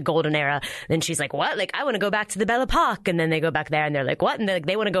thinks is the golden era, then she's like, what? Like, I want to go back to the Belle Epoque. And then they go back there and they're like, what? And they're like,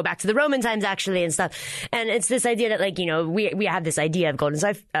 they want to go back to the Roman times actually and stuff. And it's this idea that like, we have this idea of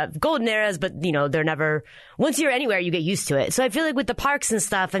golden eras, but they're never, once you're anywhere, you get used to it. So I feel like with the parks and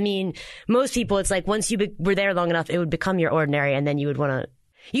stuff, I mean, most people, it's like once you were there long enough, it would become your ordinary, and then you would want to,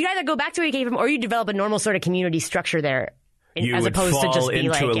 you'd either go back to where you came from or you develop a normal sort of community structure there. As opposed to just be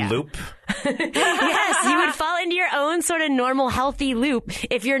like, a loop. Yes, you would fall into your own sort of normal, healthy loop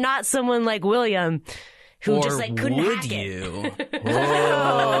if you're not someone like William, who or just like couldn't would hack you? it.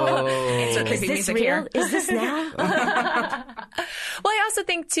 It's okay. Is this real? Is this now? Well, I also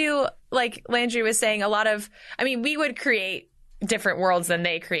think too, like Landry was saying, we would create different worlds than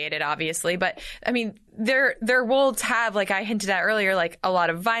they created, obviously. But I mean, their worlds have, like I hinted at earlier, like a lot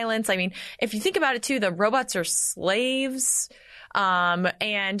of violence. I mean, if you think about it too, the robots are slaves.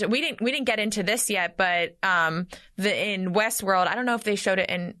 And we didn't get into this yet, but in Westworld, I don't know if they showed it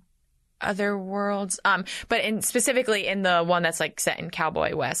in other worlds, but specifically in the one that's like set in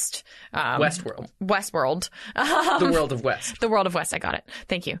Cowboy West, Westworld. The World of West. The World of West. I got it.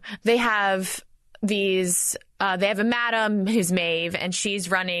 Thank you. They have these. They have a madam who's Maeve, and she's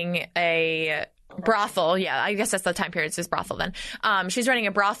running a brothel. Yeah, I guess that's the time period. It says brothel then. She's running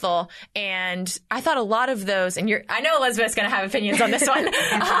a brothel, and I thought a lot of those, and I know Elizabeth's going to have opinions on this one.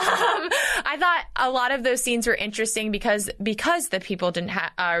 I thought a lot of those scenes were interesting because the people didn't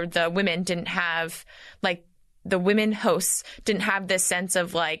have, or the women didn't have, like, the women hosts didn't have this sense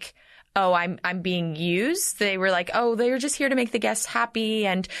of like, oh, I'm being used. They were like, oh, they're just here to make the guests happy.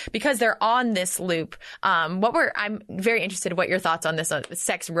 And because they're on this loop, I'm very interested in what your thoughts on this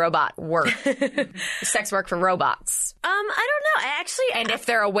sex robot work, sex work for robots. I don't know. And if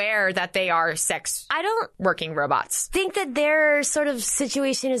they're aware that they are working robots. Think that their sort of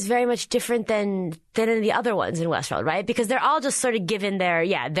situation is very much different than in the other ones in Westworld, right? Because they're all just sort of given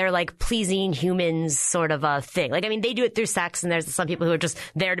they're like pleasing humans sort of a thing. Like, I mean, they do it through sex, and there's some people who are just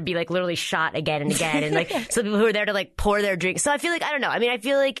there to be like literally shot again and again, and like some people who are there to like pour their drinks. So I feel like, I don't know. I mean, I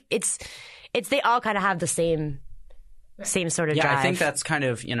feel like it's they all kind of have the same sort of drive. Yeah, I think that's kind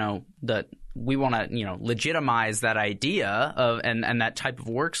of, that we want to, legitimize that idea of and that type of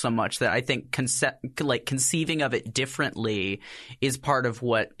work so much that I think conceiving of it differently is part of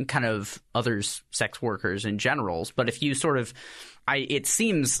what kind of others sex workers in general. But if you sort of it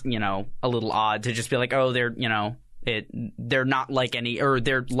seems, a little odd to just be like, oh, they're, they're not like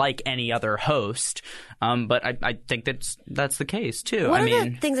they're like any other host. But I think that's the case too. One of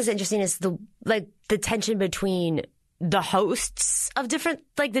the things that's interesting is the tension between the hosts of the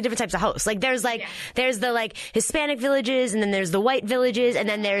different types of hosts. Like there's the like Hispanic villages, and then there's the white villages, and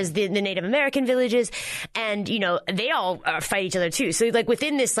then there's the Native American villages, and they all fight each other too. So like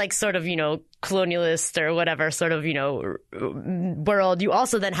within this like sort of colonialist or whatever sort of world, you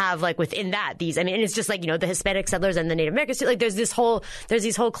also then have like within that and it's just like the Hispanic settlers and the Native Americans too. Like there's these whole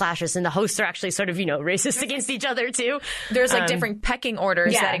clashes, and the hosts are actually sort of racist against each other too. There's like different pecking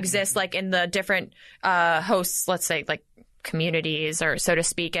orders that exist like in the different hosts, let's say like communities, or so to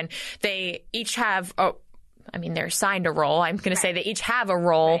speak, and they each have they're assigned a role. I'm going to say they each have a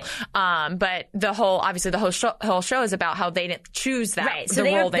role, but the whole show is about how they didn't choose that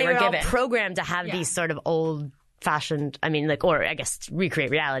role they were given. All programmed to have these sort of old-fashioned, or I guess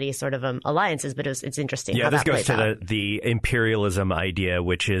recreate reality sort of alliances. But it's interesting. Yeah, how this that goes to out. the imperialism idea,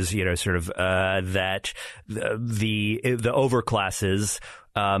 which is sort of that the overclasses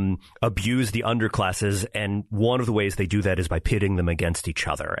abuse the underclasses, and one of the ways they do that is by pitting them against each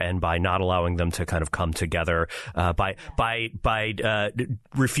other and by not allowing them to kind of come together, by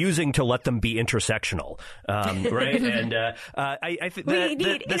refusing to let them be intersectional, right? And I think we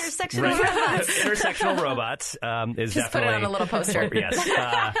need intersectional robots. Intersectional robots is just definitely put it on a little poster. Yes.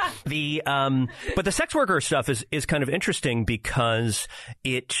 But the sex worker stuff is kind of interesting because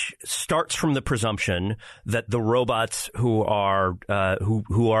it starts from the presumption that the robots who are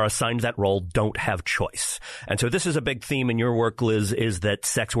assigned that role don't have choice. And so this is a big theme in your work, Liz, is that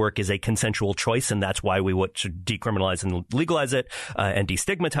sex work is a consensual choice, and that's why we want to decriminalize and legalize it and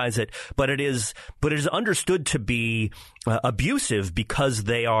destigmatize it. But it is understood to be abusive because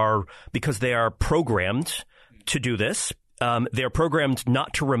they are programmed to do this. They're programmed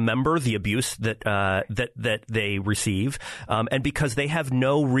not to remember the abuse that they receive, and because they have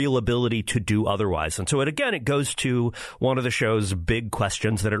no real ability to do otherwise. And so it goes to one of the show's big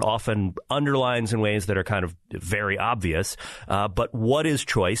questions that it often underlines in ways that are kind of very obvious. But what is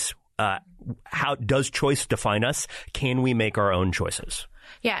choice? How does choice define us? Can we make our own choices?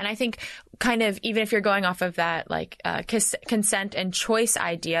 Yeah, and I think kind of even if you're going off of that like consent and choice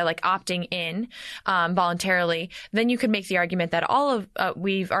idea, like opting in voluntarily, then you could make the argument that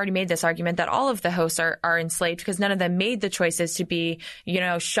we've already made this argument that all of the hosts are enslaved because none of them made the choices to be,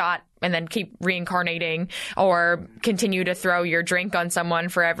 shot and then keep reincarnating or continue to throw your drink on someone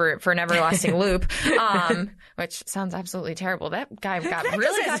forever for an everlasting loop, which sounds absolutely terrible. That guy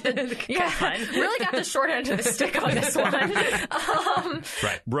really got the short end of the stick on this one.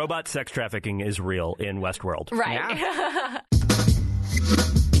 Right. Robot sex trafficking is real in Westworld. Right. Yeah.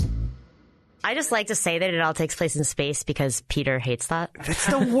 I just like to say that it all takes place in space because Peter hates that. That's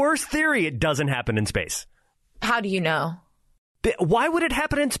the worst theory. It doesn't happen in space. How do you know? Why would it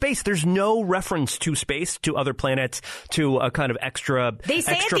happen in space? There's no reference to space, to other planets, to a kind of extra They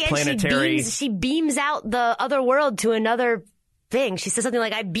say extra at the end planetary. she beams out the other world to another thing. She says something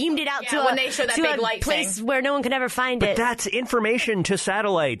like, I beamed it out to when they show that to big a light place thing. where no one can ever find it. That's information to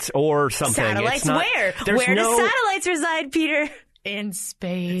satellites or something. Satellites? It's not, Where there's do no, satellites reside, Peter? In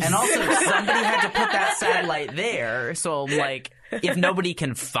space. And also, somebody had to put that satellite there. So, like, if nobody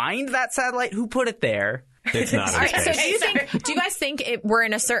can find that satellite, who put it there? It's not in All right, so space. do you guys think we're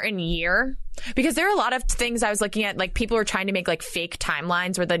in a certain year? Because there are a lot of things I was looking at, like people were trying to make like fake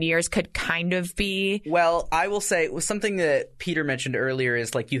timelines where the years could kind of be. Well, I will say something that Peter mentioned earlier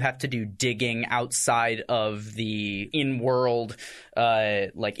is like you have to do digging outside of the in-world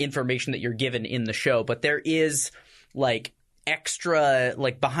like information that you're given in the show. But there is like extra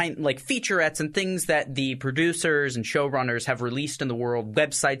like behind like featurettes and things that the producers and showrunners have released in the world,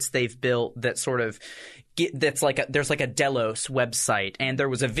 websites they've built that sort of that's like there's like a Delos website, and there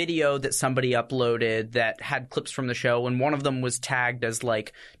was a video that somebody uploaded that had clips from the show, and one of them was tagged as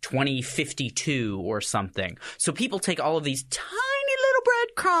like 2052 or something. So people take all of these tiny little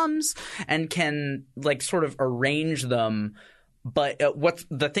breadcrumbs and can like sort of arrange them. But what's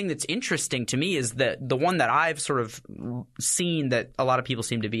the thing that's interesting to me is that the one that I've sort of seen that a lot of people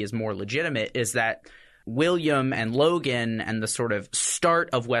seem to be is more legitimate is that William and Logan and the sort of start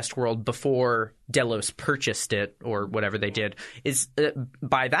of Westworld before Delos purchased it or whatever they did is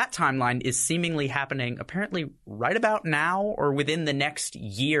by that timeline is seemingly happening apparently right about now or within the next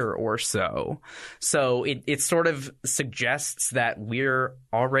year or so. So it sort of suggests that we're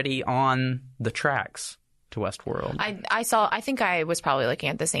already on the tracks to Westworld. I think I was probably looking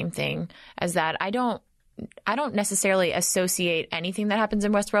at the same thing as that. I don't necessarily associate anything that happens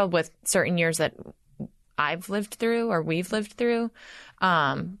in Westworld with certain years that I've lived through or we've lived through.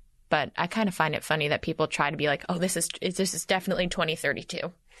 But I kind of find it funny that people try to be like, oh, this is definitely 2032.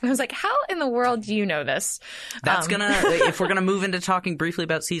 I was like, how in the world do you know this? That's if we're gonna move into talking briefly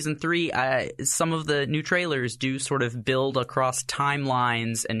about season 3, some of the new trailers do sort of build across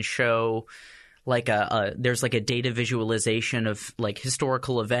timelines and show like there's like a data visualization of like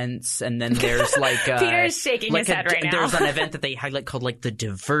historical events, and then there's like Peter's shaking his head right now. There's an event that they highlight called like the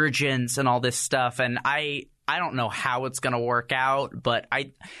Divergence and all this stuff, and I don't know how it's going to work out, but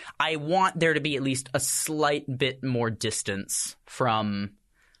I want there to be at least a slight bit more distance from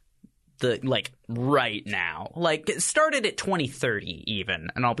the like right now. Like it started at 2030 even,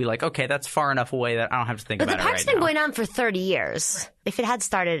 and I'll be like, okay, that's far enough away that I don't have to think about it right now. But the park's been going on for 30 years. If it had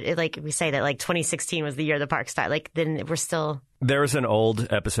started, like we say that like 2016 was the year the park started, like then we're still... There's an old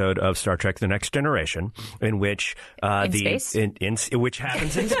episode of Star Trek: The Next Generation in which space? Which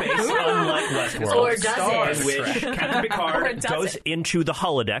happens in space, unlike Westworld, Or does it? in which Captain Picard goes into the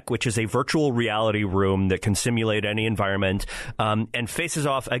holodeck, which is a virtual reality room that can simulate any environment, and faces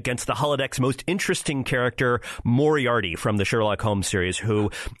off against the holodeck's most interesting character, Moriarty from the Sherlock Holmes series, who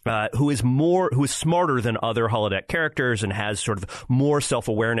is smarter than other holodeck characters and has sort of more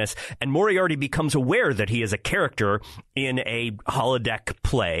self-awareness. And Moriarty becomes aware that he is a character in a holodeck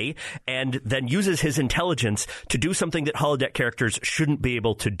play, and then uses his intelligence to do something that holodeck characters shouldn't be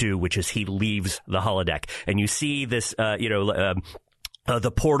able to do, which is he leaves the holodeck. And you see this,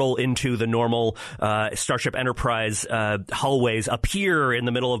 the portal into the normal Starship Enterprise hallways appear in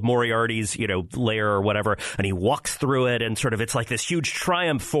the middle of Moriarty's, lair or whatever, and he walks through it, and sort of it's like this huge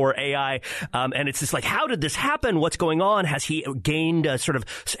triumph for AI, and it's just like, how did this happen? What's going on? Has he gained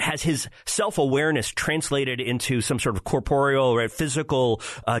has his self-awareness translated into some sort of corporeal or physical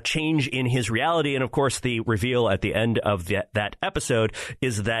change in his reality? And of course, the reveal at the end of that episode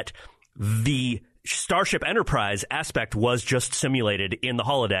is that the Starship Enterprise aspect was just simulated in the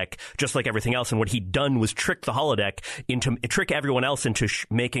holodeck, just like everything else. And what he'd done was trick everyone else into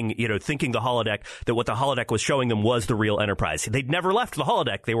thinking the holodeck, that what the holodeck was showing them was the real Enterprise. They'd never left the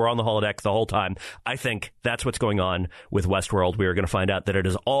holodeck. They were on the holodeck the whole time. I think that's what's going on with Westworld. We are going to find out that it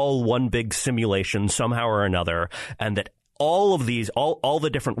is all one big simulation somehow or another, and that all of these, all the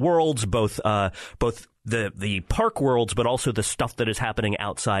different worlds, both the park worlds, but also the stuff that is happening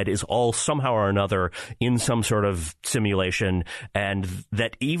outside, is all somehow or another in some sort of simulation, and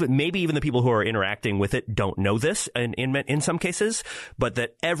that maybe even the people who are interacting with it don't know this in some cases, but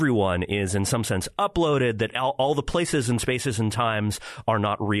that everyone is in some sense uploaded, that all the places and spaces and times are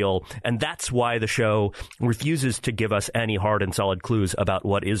not real. And that's why the show refuses to give us any hard and solid clues about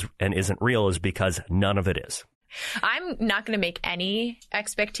what is and isn't real, is because none of it is. I'm not going to make any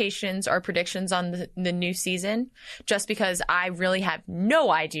expectations or predictions on the new season, just because I really have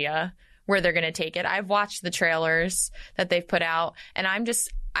no idea where they're going to take it. I've watched the trailers that they've put out, and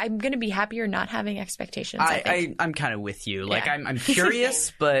I'm going to be happier not having expectations. I think. I'm kind of with you. Like, Yeah. I'm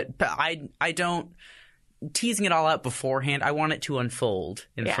curious, but I don't teasing it all out beforehand. I want it to unfold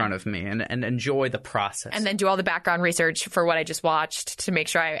in front of me and enjoy the process. And then do all the background research for what I just watched to make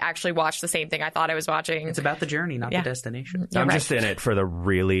sure I actually watched the same thing I thought I was watching. It's about the journey, not the destination. I'm just in it for the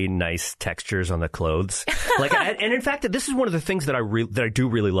really nice textures on the clothes. Like, and in fact, this is one of the things that I do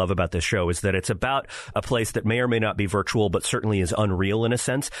really love about this show is that it's about a place that may or may not be virtual, but certainly is unreal in a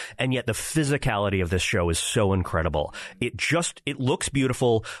sense. And yet the physicality of this show is so incredible. It looks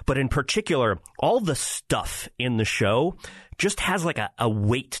beautiful, but in particular, all the stuff in the show just has like a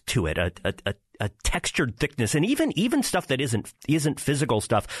weight to it, a textured thickness, and even stuff that isn't physical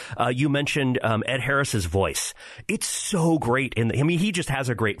stuff. You mentioned Ed Harris's voice. It's so great. He just has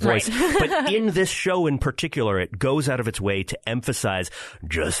a great voice. Right. But in this show in particular, it goes out of its way to emphasize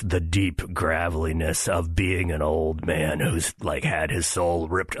just the deep graveliness of being an old man who's like had his soul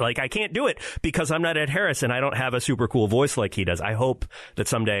ripped. Like, I can't do it because I'm not Ed Harris and I don't have a super cool voice like he does. I hope that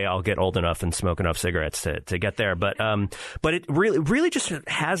someday I'll get old enough and smoke enough cigarettes to get there. But it really just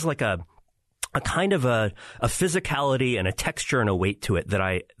has like a kind of a physicality and a texture and a weight to it that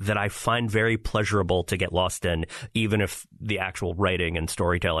I find very pleasurable to get lost in, even if the actual writing and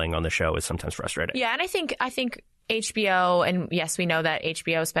storytelling on the show is sometimes frustrating. Yeah, and I think HBO, and yes, we know that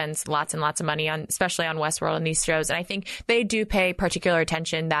HBO spends lots and lots of money on, especially on Westworld and these shows, and I think they do pay particular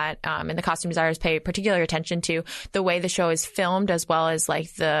attention and the costume designers pay particular attention to the way the show is filmed, as well as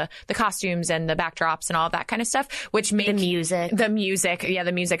like the costumes and the backdrops and all of that kind of stuff, which make the music. Yeah,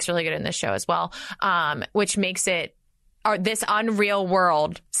 the music's really good in this show as well, which makes it this unreal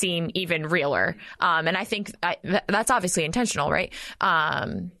world seem even realer. And I think that's obviously intentional, right?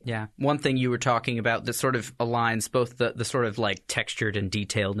 Yeah. One thing you were talking about that sort of aligns both the sort of like textured and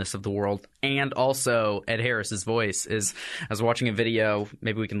detailedness of the world and also Ed Harris's voice is I was watching a video,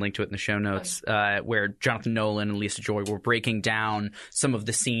 maybe we can link to it in the show notes, where Jonathan Nolan and Lisa Joy were breaking down some of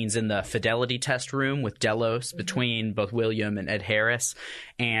the scenes in the fidelity test room with Delos between both William and Ed Harris.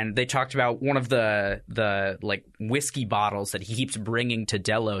 And they talked about one of the like whiskey bottles that he keeps bringing to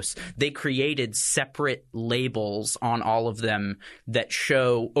Delos. They created separate labels on all of them that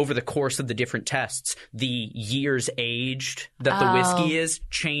show over the course of the different tests the years aged that the whiskey is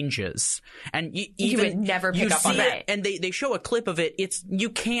changes. And you would never pick up on that. And they show a clip of it. You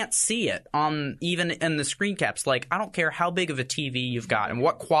can't see it on even in the screen caps. Like, I don't care how big of a TV you've got and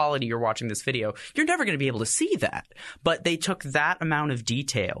what quality you're watching this video, you're never going to be able to see that. But they took that amount of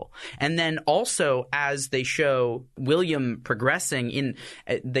detail. And then also, as they show William progressing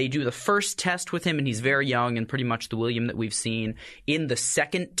they do the first test with him and he's very young and pretty much the William that we've seen. In the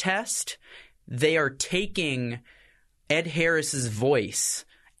second test, they are taking Ed Harris's voice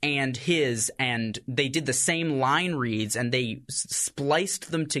and they did the same line reads and they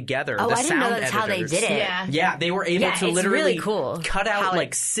spliced them together. Oh, the I didn't know that's editors. how they did it. Yeah, they were able to literally really cool cut out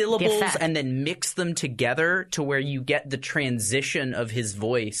like syllables and then mix them together to where you get the transition of his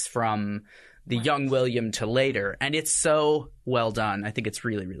voice from the young William to later. And it's so well done. I think it's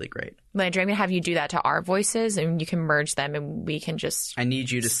really, really great. Landry, I'm going to have you do that to our voices and you can merge them and we can just I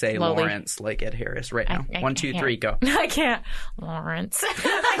need you to say slowly. Lawrence like Ed Harris right now. 1, 2, 3, go. I can't. Lawrence. I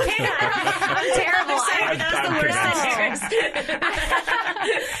can't. I'm terrible. That's the worst Harris.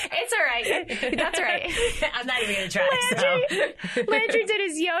 It's all right. That's all right. I'm not even going to try. Landry did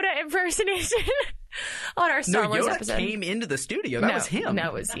his Yoda impersonation. On our Star Wars Yoda episode. Came into the studio. That was him. No,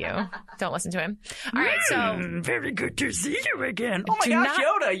 it was you. Don't listen to him. All right, so very good to see you again. Oh my gosh,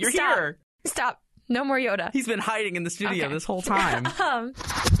 Yoda, you're here. Stop. No more Yoda. He's been hiding in the studio this whole time.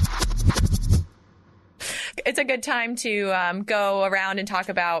 It's a good time to go around and talk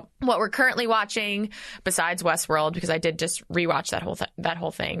about what we're currently watching besides Westworld, because I did just rewatch that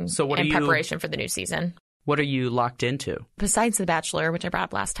whole thing so in preparation for the new season. What are you locked into? Besides The Bachelor, which I brought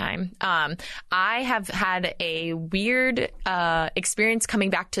up last time, I have had a weird experience coming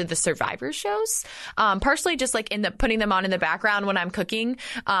back to the Survivor shows. Partially just like putting them on in the background when I'm cooking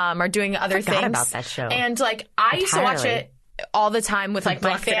or doing other things. I forgot about that show. And like I used to watch it all the time with like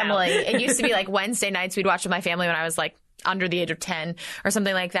my family. It used to be like Wednesday nights we'd watch with my family when I was like under the age of 10 or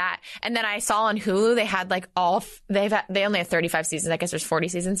something like that. And then I saw on Hulu they had like they only have 35 seasons. I guess there's 40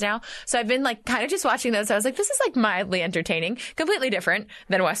 seasons now. So I've been like kind of just watching those. I was like, this is like mildly entertaining, completely different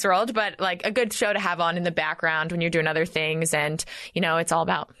than Westworld, but like a good show to have on in the background when you're doing other things. And you know, it's all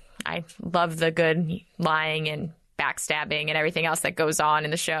about, I love the good lying and backstabbing and everything else that goes on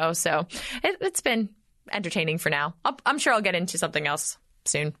in the show. So it's been entertaining for now. I'm sure I'll get into something else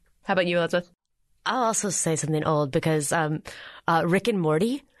soon. How about you, Elizabeth? I'll also say something old because Rick and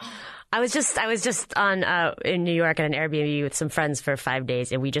Morty. I was just on in New York at an Airbnb with some friends for 5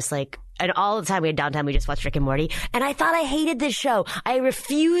 days, and we just and all the time we had downtime, we just watched Rick and Morty. And I thought I hated this show. I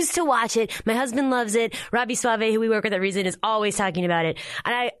refused to watch it. My husband loves it. Robbie Suave, who we work with at Reason, is always talking about it.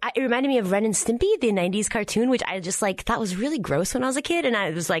 And it reminded me of Ren and Stimpy, the 90s cartoon, which I just thought was really gross when I was a kid. And I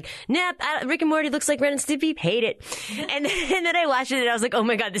was like, nah, Rick and Morty looks like Ren and Stimpy. Hate it. And then I watched it and I was like, oh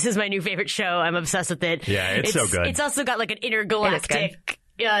my God, this is my new favorite show. I'm obsessed with it. Yeah, it's so good. It's also got an intergalactic...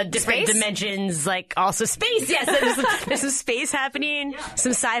 different dimensions, also space. Yes, there's some space happening,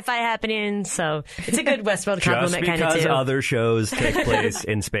 some sci-fi happening. So it's a good Westworld compliment kind of too. Just because other shows take place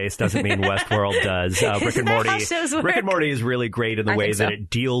in space doesn't mean Westworld does. Rick and Morty is really great in the way that it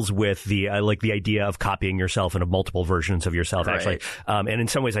deals with the the idea of copying yourself and of multiple versions of yourself. Right. Actually, and in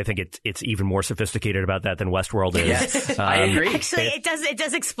some ways, I think it's even more sophisticated about that than Westworld is. Yes, I agree. Actually, it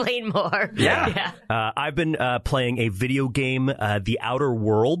does explain more. Yeah. I've been playing a video game, The Outer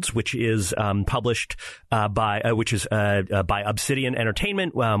Worlds, which is published by Obsidian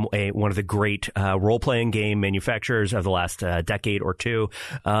Entertainment, one of the great role-playing game manufacturers of the last decade or two.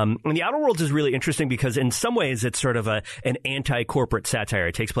 And The Outer Worlds is really interesting because in some ways it's sort of an anti-corporate satire.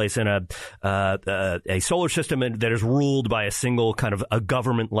 It takes place in a solar system that is ruled by a single kind of a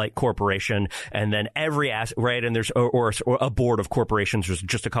government-like corporation, and then and there's or a board of corporations. There's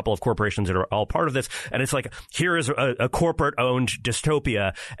just a couple of corporations that are all part of this, and it's like here is a corporate-owned dystopia.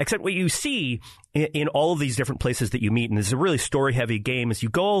 Except what you see in all of these different places that you meet, and this is a really story-heavy game, is you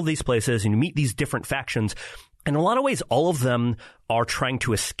go all these places and you meet these different factions. In a lot of ways, all of them are trying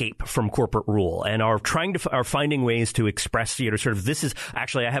to escape from corporate rule and are finding ways to express, sort of, this is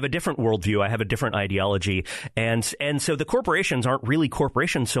actually, I have a different worldview, I have a different ideology. And so the corporations aren't really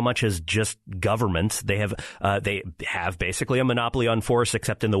corporations so much as just governments. They have basically a monopoly on force,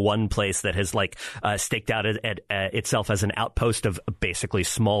 except in the one place that has staked out itself as an outpost of basically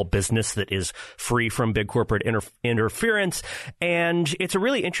small business that is free from big corporate interference. And it's a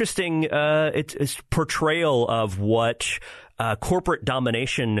really interesting, it's portrayal of what corporate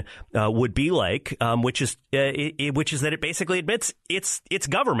domination would be like, which is that it basically admits it's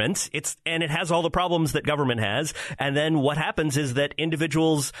government, and it has all the problems that government has. And then what happens is that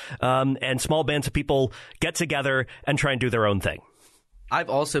individuals and small bands of people get together and try and do their own thing. I've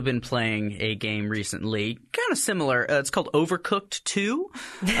also been playing a game recently, kind of similar. It's called Overcooked 2,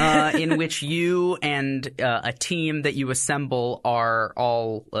 in which you and a team that you assemble are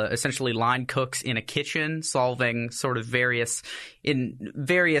all essentially line cooks in a kitchen, solving sort of various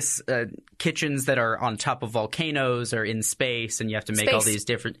kitchens that are on top of volcanoes or in space, and you have to make all these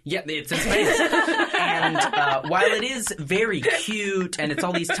different... Yeah, it's in space. And while it is very cute, and it's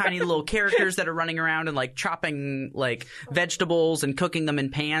all these tiny little characters that are running around and chopping vegetables and cooking them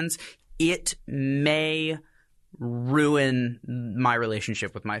in pans, it may ruin my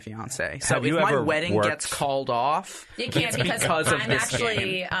relationship with my fiance. So if my wedding gets called off, you can't because of I'm this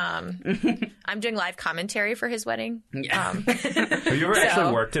actually I'm doing live commentary for his wedding. Yeah. Have you ever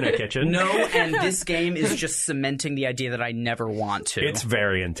actually worked in a kitchen? No, and this game is just cementing the idea that I never want to. It's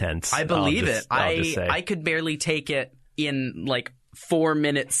very intense. I believe it. I'll just say. I could barely take it in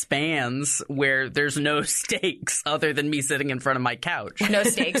 4-minute spans where there's no stakes other than me sitting in front of my couch. No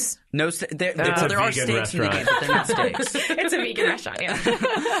stakes. There are stakes in the game, but they're not stakes. It's a vegan restaurant,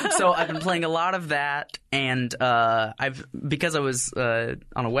 yeah. So I've been playing a lot of that, and because I was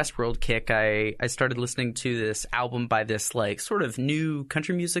on a Westworld kick, I started listening to this album by this sort of new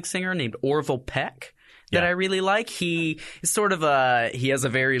country music singer named Orville Peck that I really like. He is he has a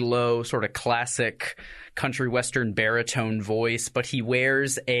very low sort of classic country western baritone voice, but he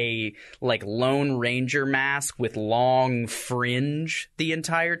wears a Lone Ranger mask with long fringe the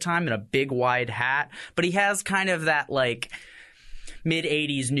entire time and a big wide hat. But he has kind of that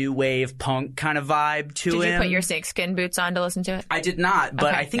mid-'80s new wave punk kind of vibe to him. Did you put your snakeskin boots on to listen to it? I did not,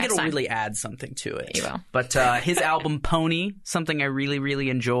 but okay, I think it'll really add something to it. You will. But his album Pony, something I really, really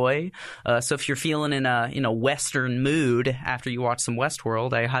enjoy. So if you're feeling in a western mood after you watch some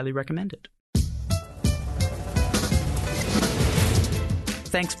Westworld, I highly recommend it.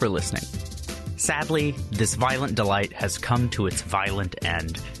 Thanks for listening. Sadly, this violent delight has come to its violent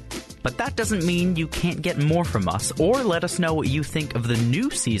end. But that doesn't mean you can't get more from us or let us know what you think of the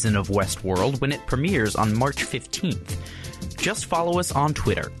new season of Westworld when it premieres on March 15th. Just follow us on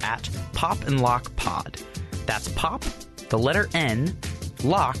Twitter at PopandLockPod. That's Pop, the letter N,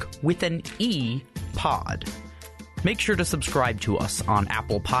 Lock with an E, Pod. Make sure to subscribe to us on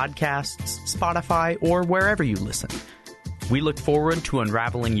Apple Podcasts, Spotify, or wherever you listen. We look forward to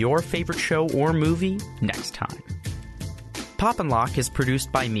unraveling your favorite show or movie next time. Pop and Lock is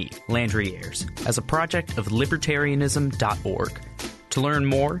produced by me, Landry Ayers, as a project of libertarianism.org. To learn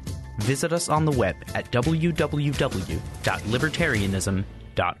more, visit us on the web at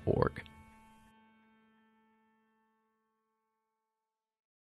www.libertarianism.org.